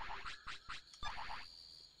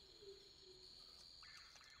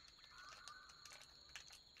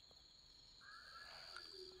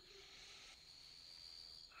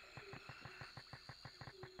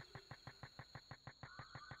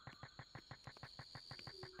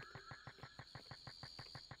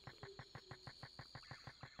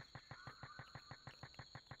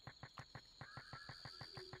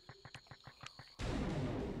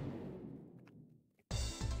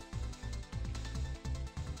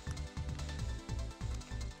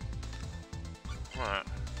 Alright.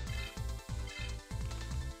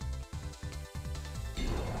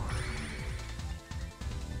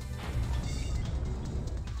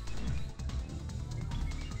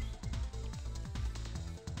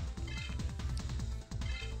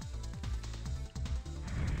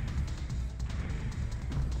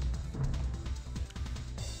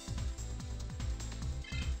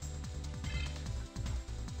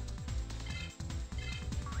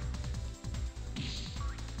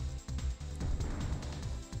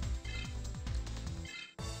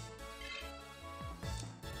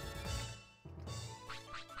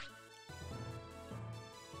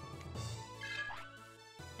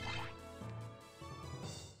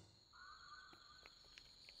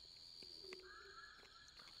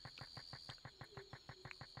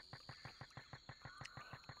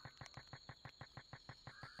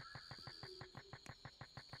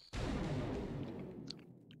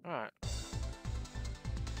 Alright.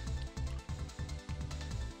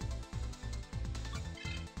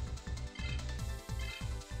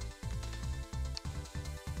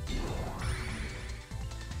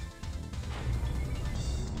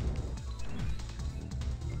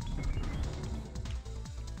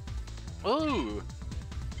 Oh!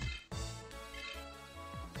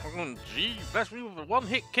 Gee, bless me with a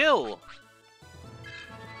one-hit kill!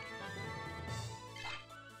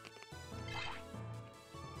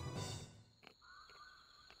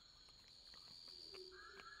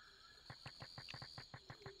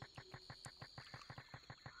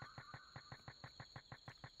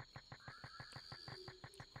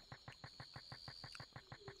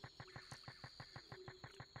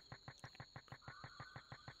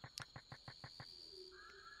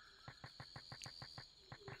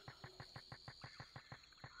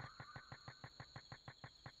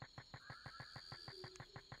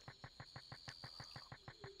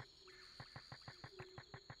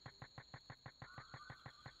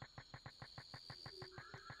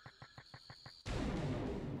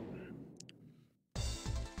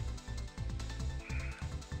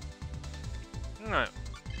 Alright.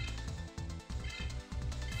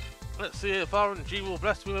 Let's see if RNG will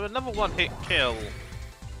bless me with another one-hit kill.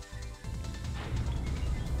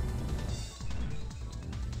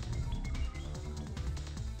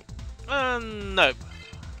 Nope.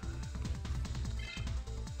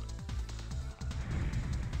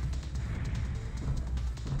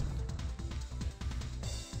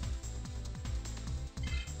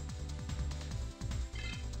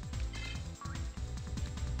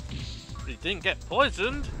 He didn't get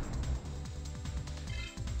poisoned.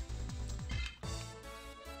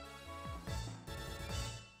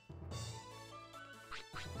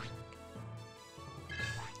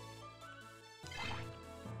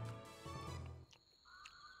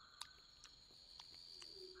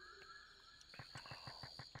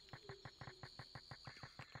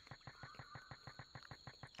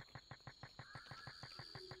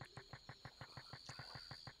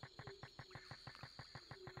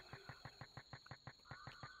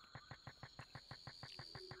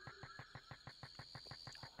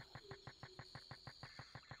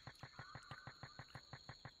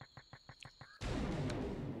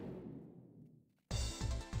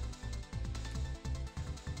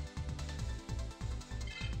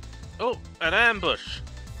 Oh, an ambush.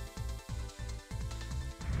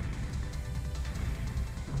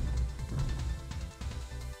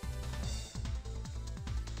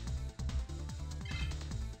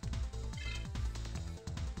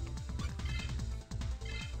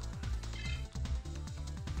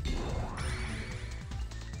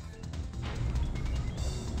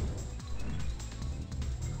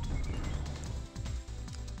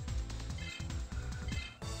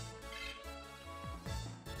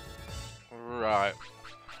 Right.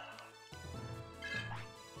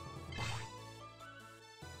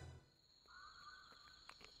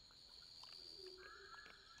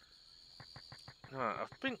 Right, I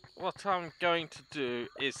think what I'm going to do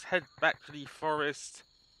is head back to the forest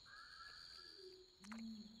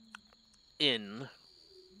inn.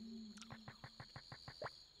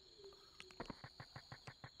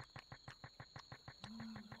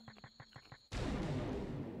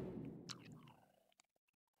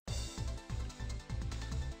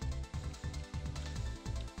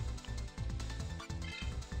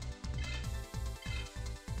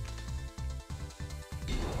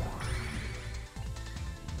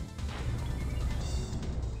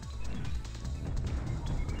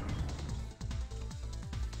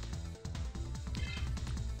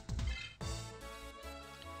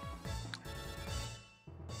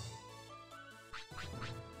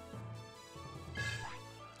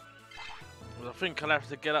 I think I'll have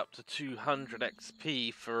to get up to 200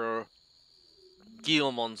 XP for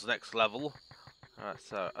Guilmon's next level. Alright,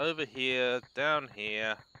 so over here, down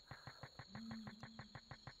here,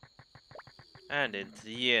 and into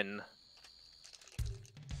the inn.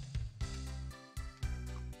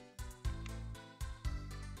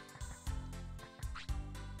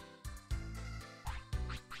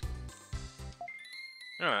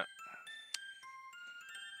 Alright.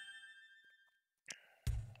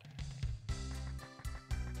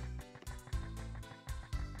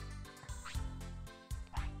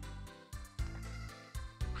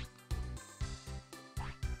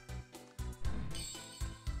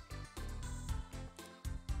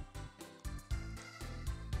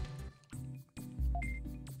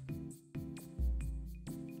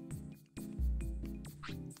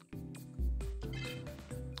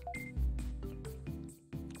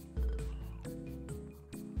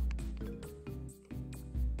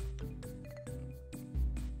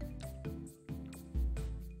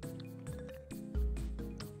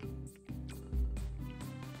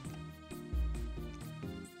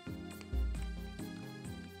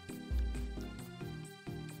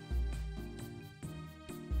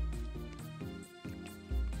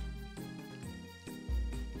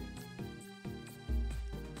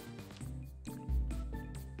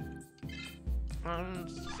 I'm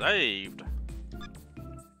saved.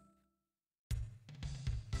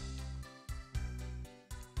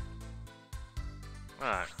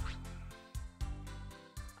 Alright.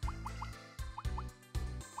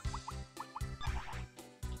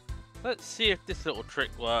 Let's see if this little trick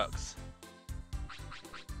works.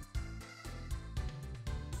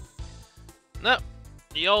 Nope.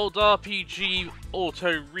 The old RPG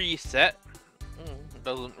auto reset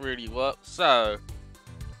doesn't really work. So,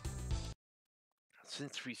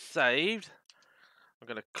 since we saved, I'm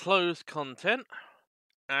going to close content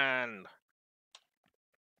and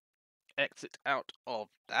exit out of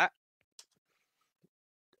that.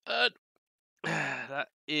 And that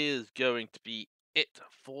is going to be it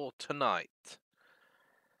for tonight.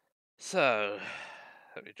 So,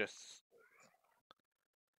 let me just...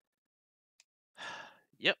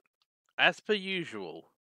 Yep, as per usual.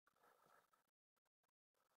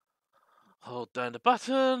 Hold down the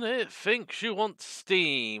button, it thinks you want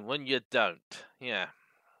Steam when you don't. Yeah,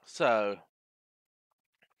 so...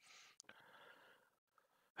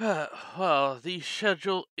 well, the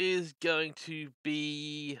schedule is going to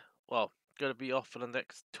be... well, going to be off for the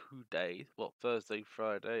next 2 days. Well, Thursday,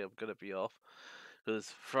 Friday, I'm going to be off.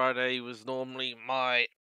 Because Friday was normally my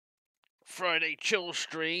Friday chill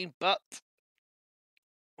stream, but...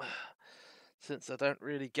 since I don't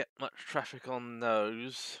really get much traffic on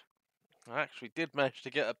those... I actually did manage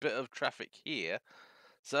to get a bit of traffic here.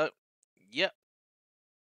 So, yep.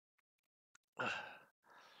 At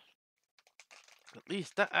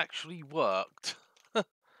least that actually worked.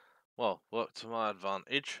 Well, worked to my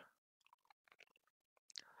advantage.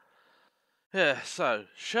 Yeah, so,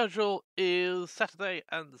 schedule is Saturday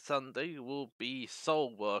and Sunday will be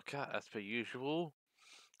Soul Worker, as per usual.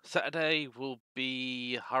 Saturday will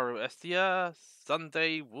be Haru Estia.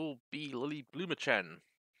 Sunday will be Lily Bloomerchen.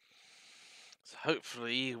 So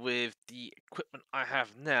hopefully, with the equipment I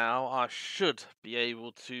have now, I should be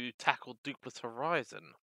able to tackle Dupless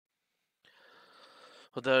Horizon.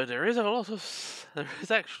 Although there is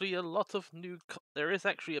actually a bit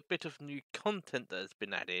of new content that has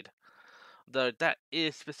been added. Though that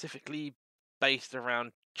is specifically based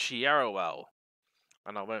around Chiarowell,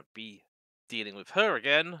 and I won't be dealing with her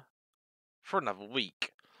again for another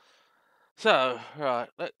week. So, right,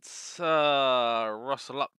 let's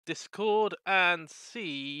rustle up Discord and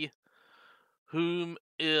see whom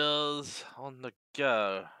is on the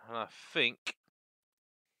go. And I think...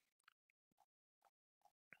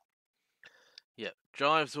 yep,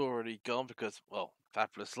 Jive's already gone because, well,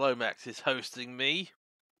 Fabulous Lomax is hosting me.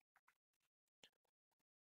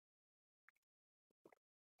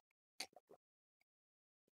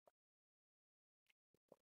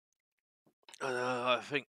 I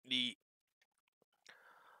think the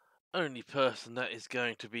only person that is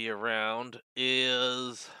going to be around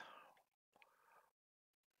is...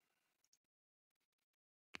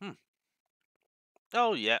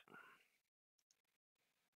 Oh, yeah.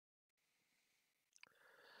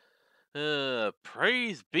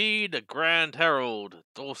 Praise be the Grand Herald,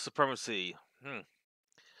 Door Supremacy.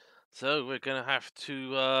 So we're gonna have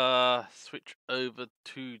to switch over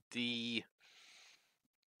to the...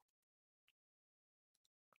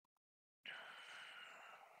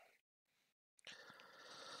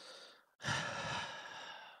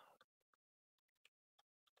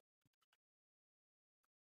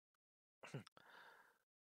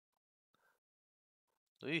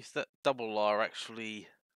 At least that double R actually...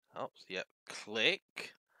 Oh, yep,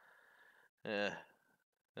 click. Yeah,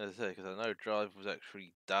 as I say, because I know Drive was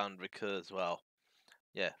actually done because, well,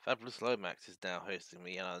 yeah, Fabulous Lomax is now hosting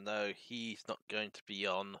me, and I know he's not going to be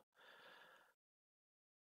on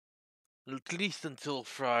at least until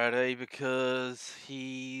Friday because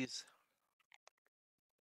he's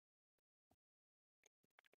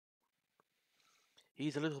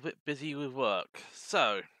a little bit busy with work.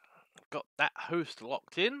 So, got that host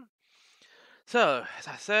locked in. So, as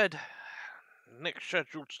I said, next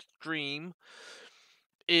scheduled stream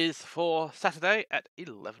is for Saturday at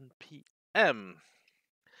 11 p.m.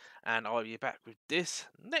 And I'll be back with this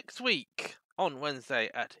next week on Wednesday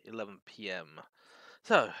at 11 p.m.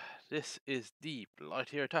 So, this is the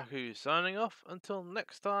Blighty Otaku signing off. Until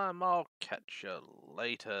next time, I'll catch you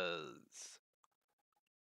laters.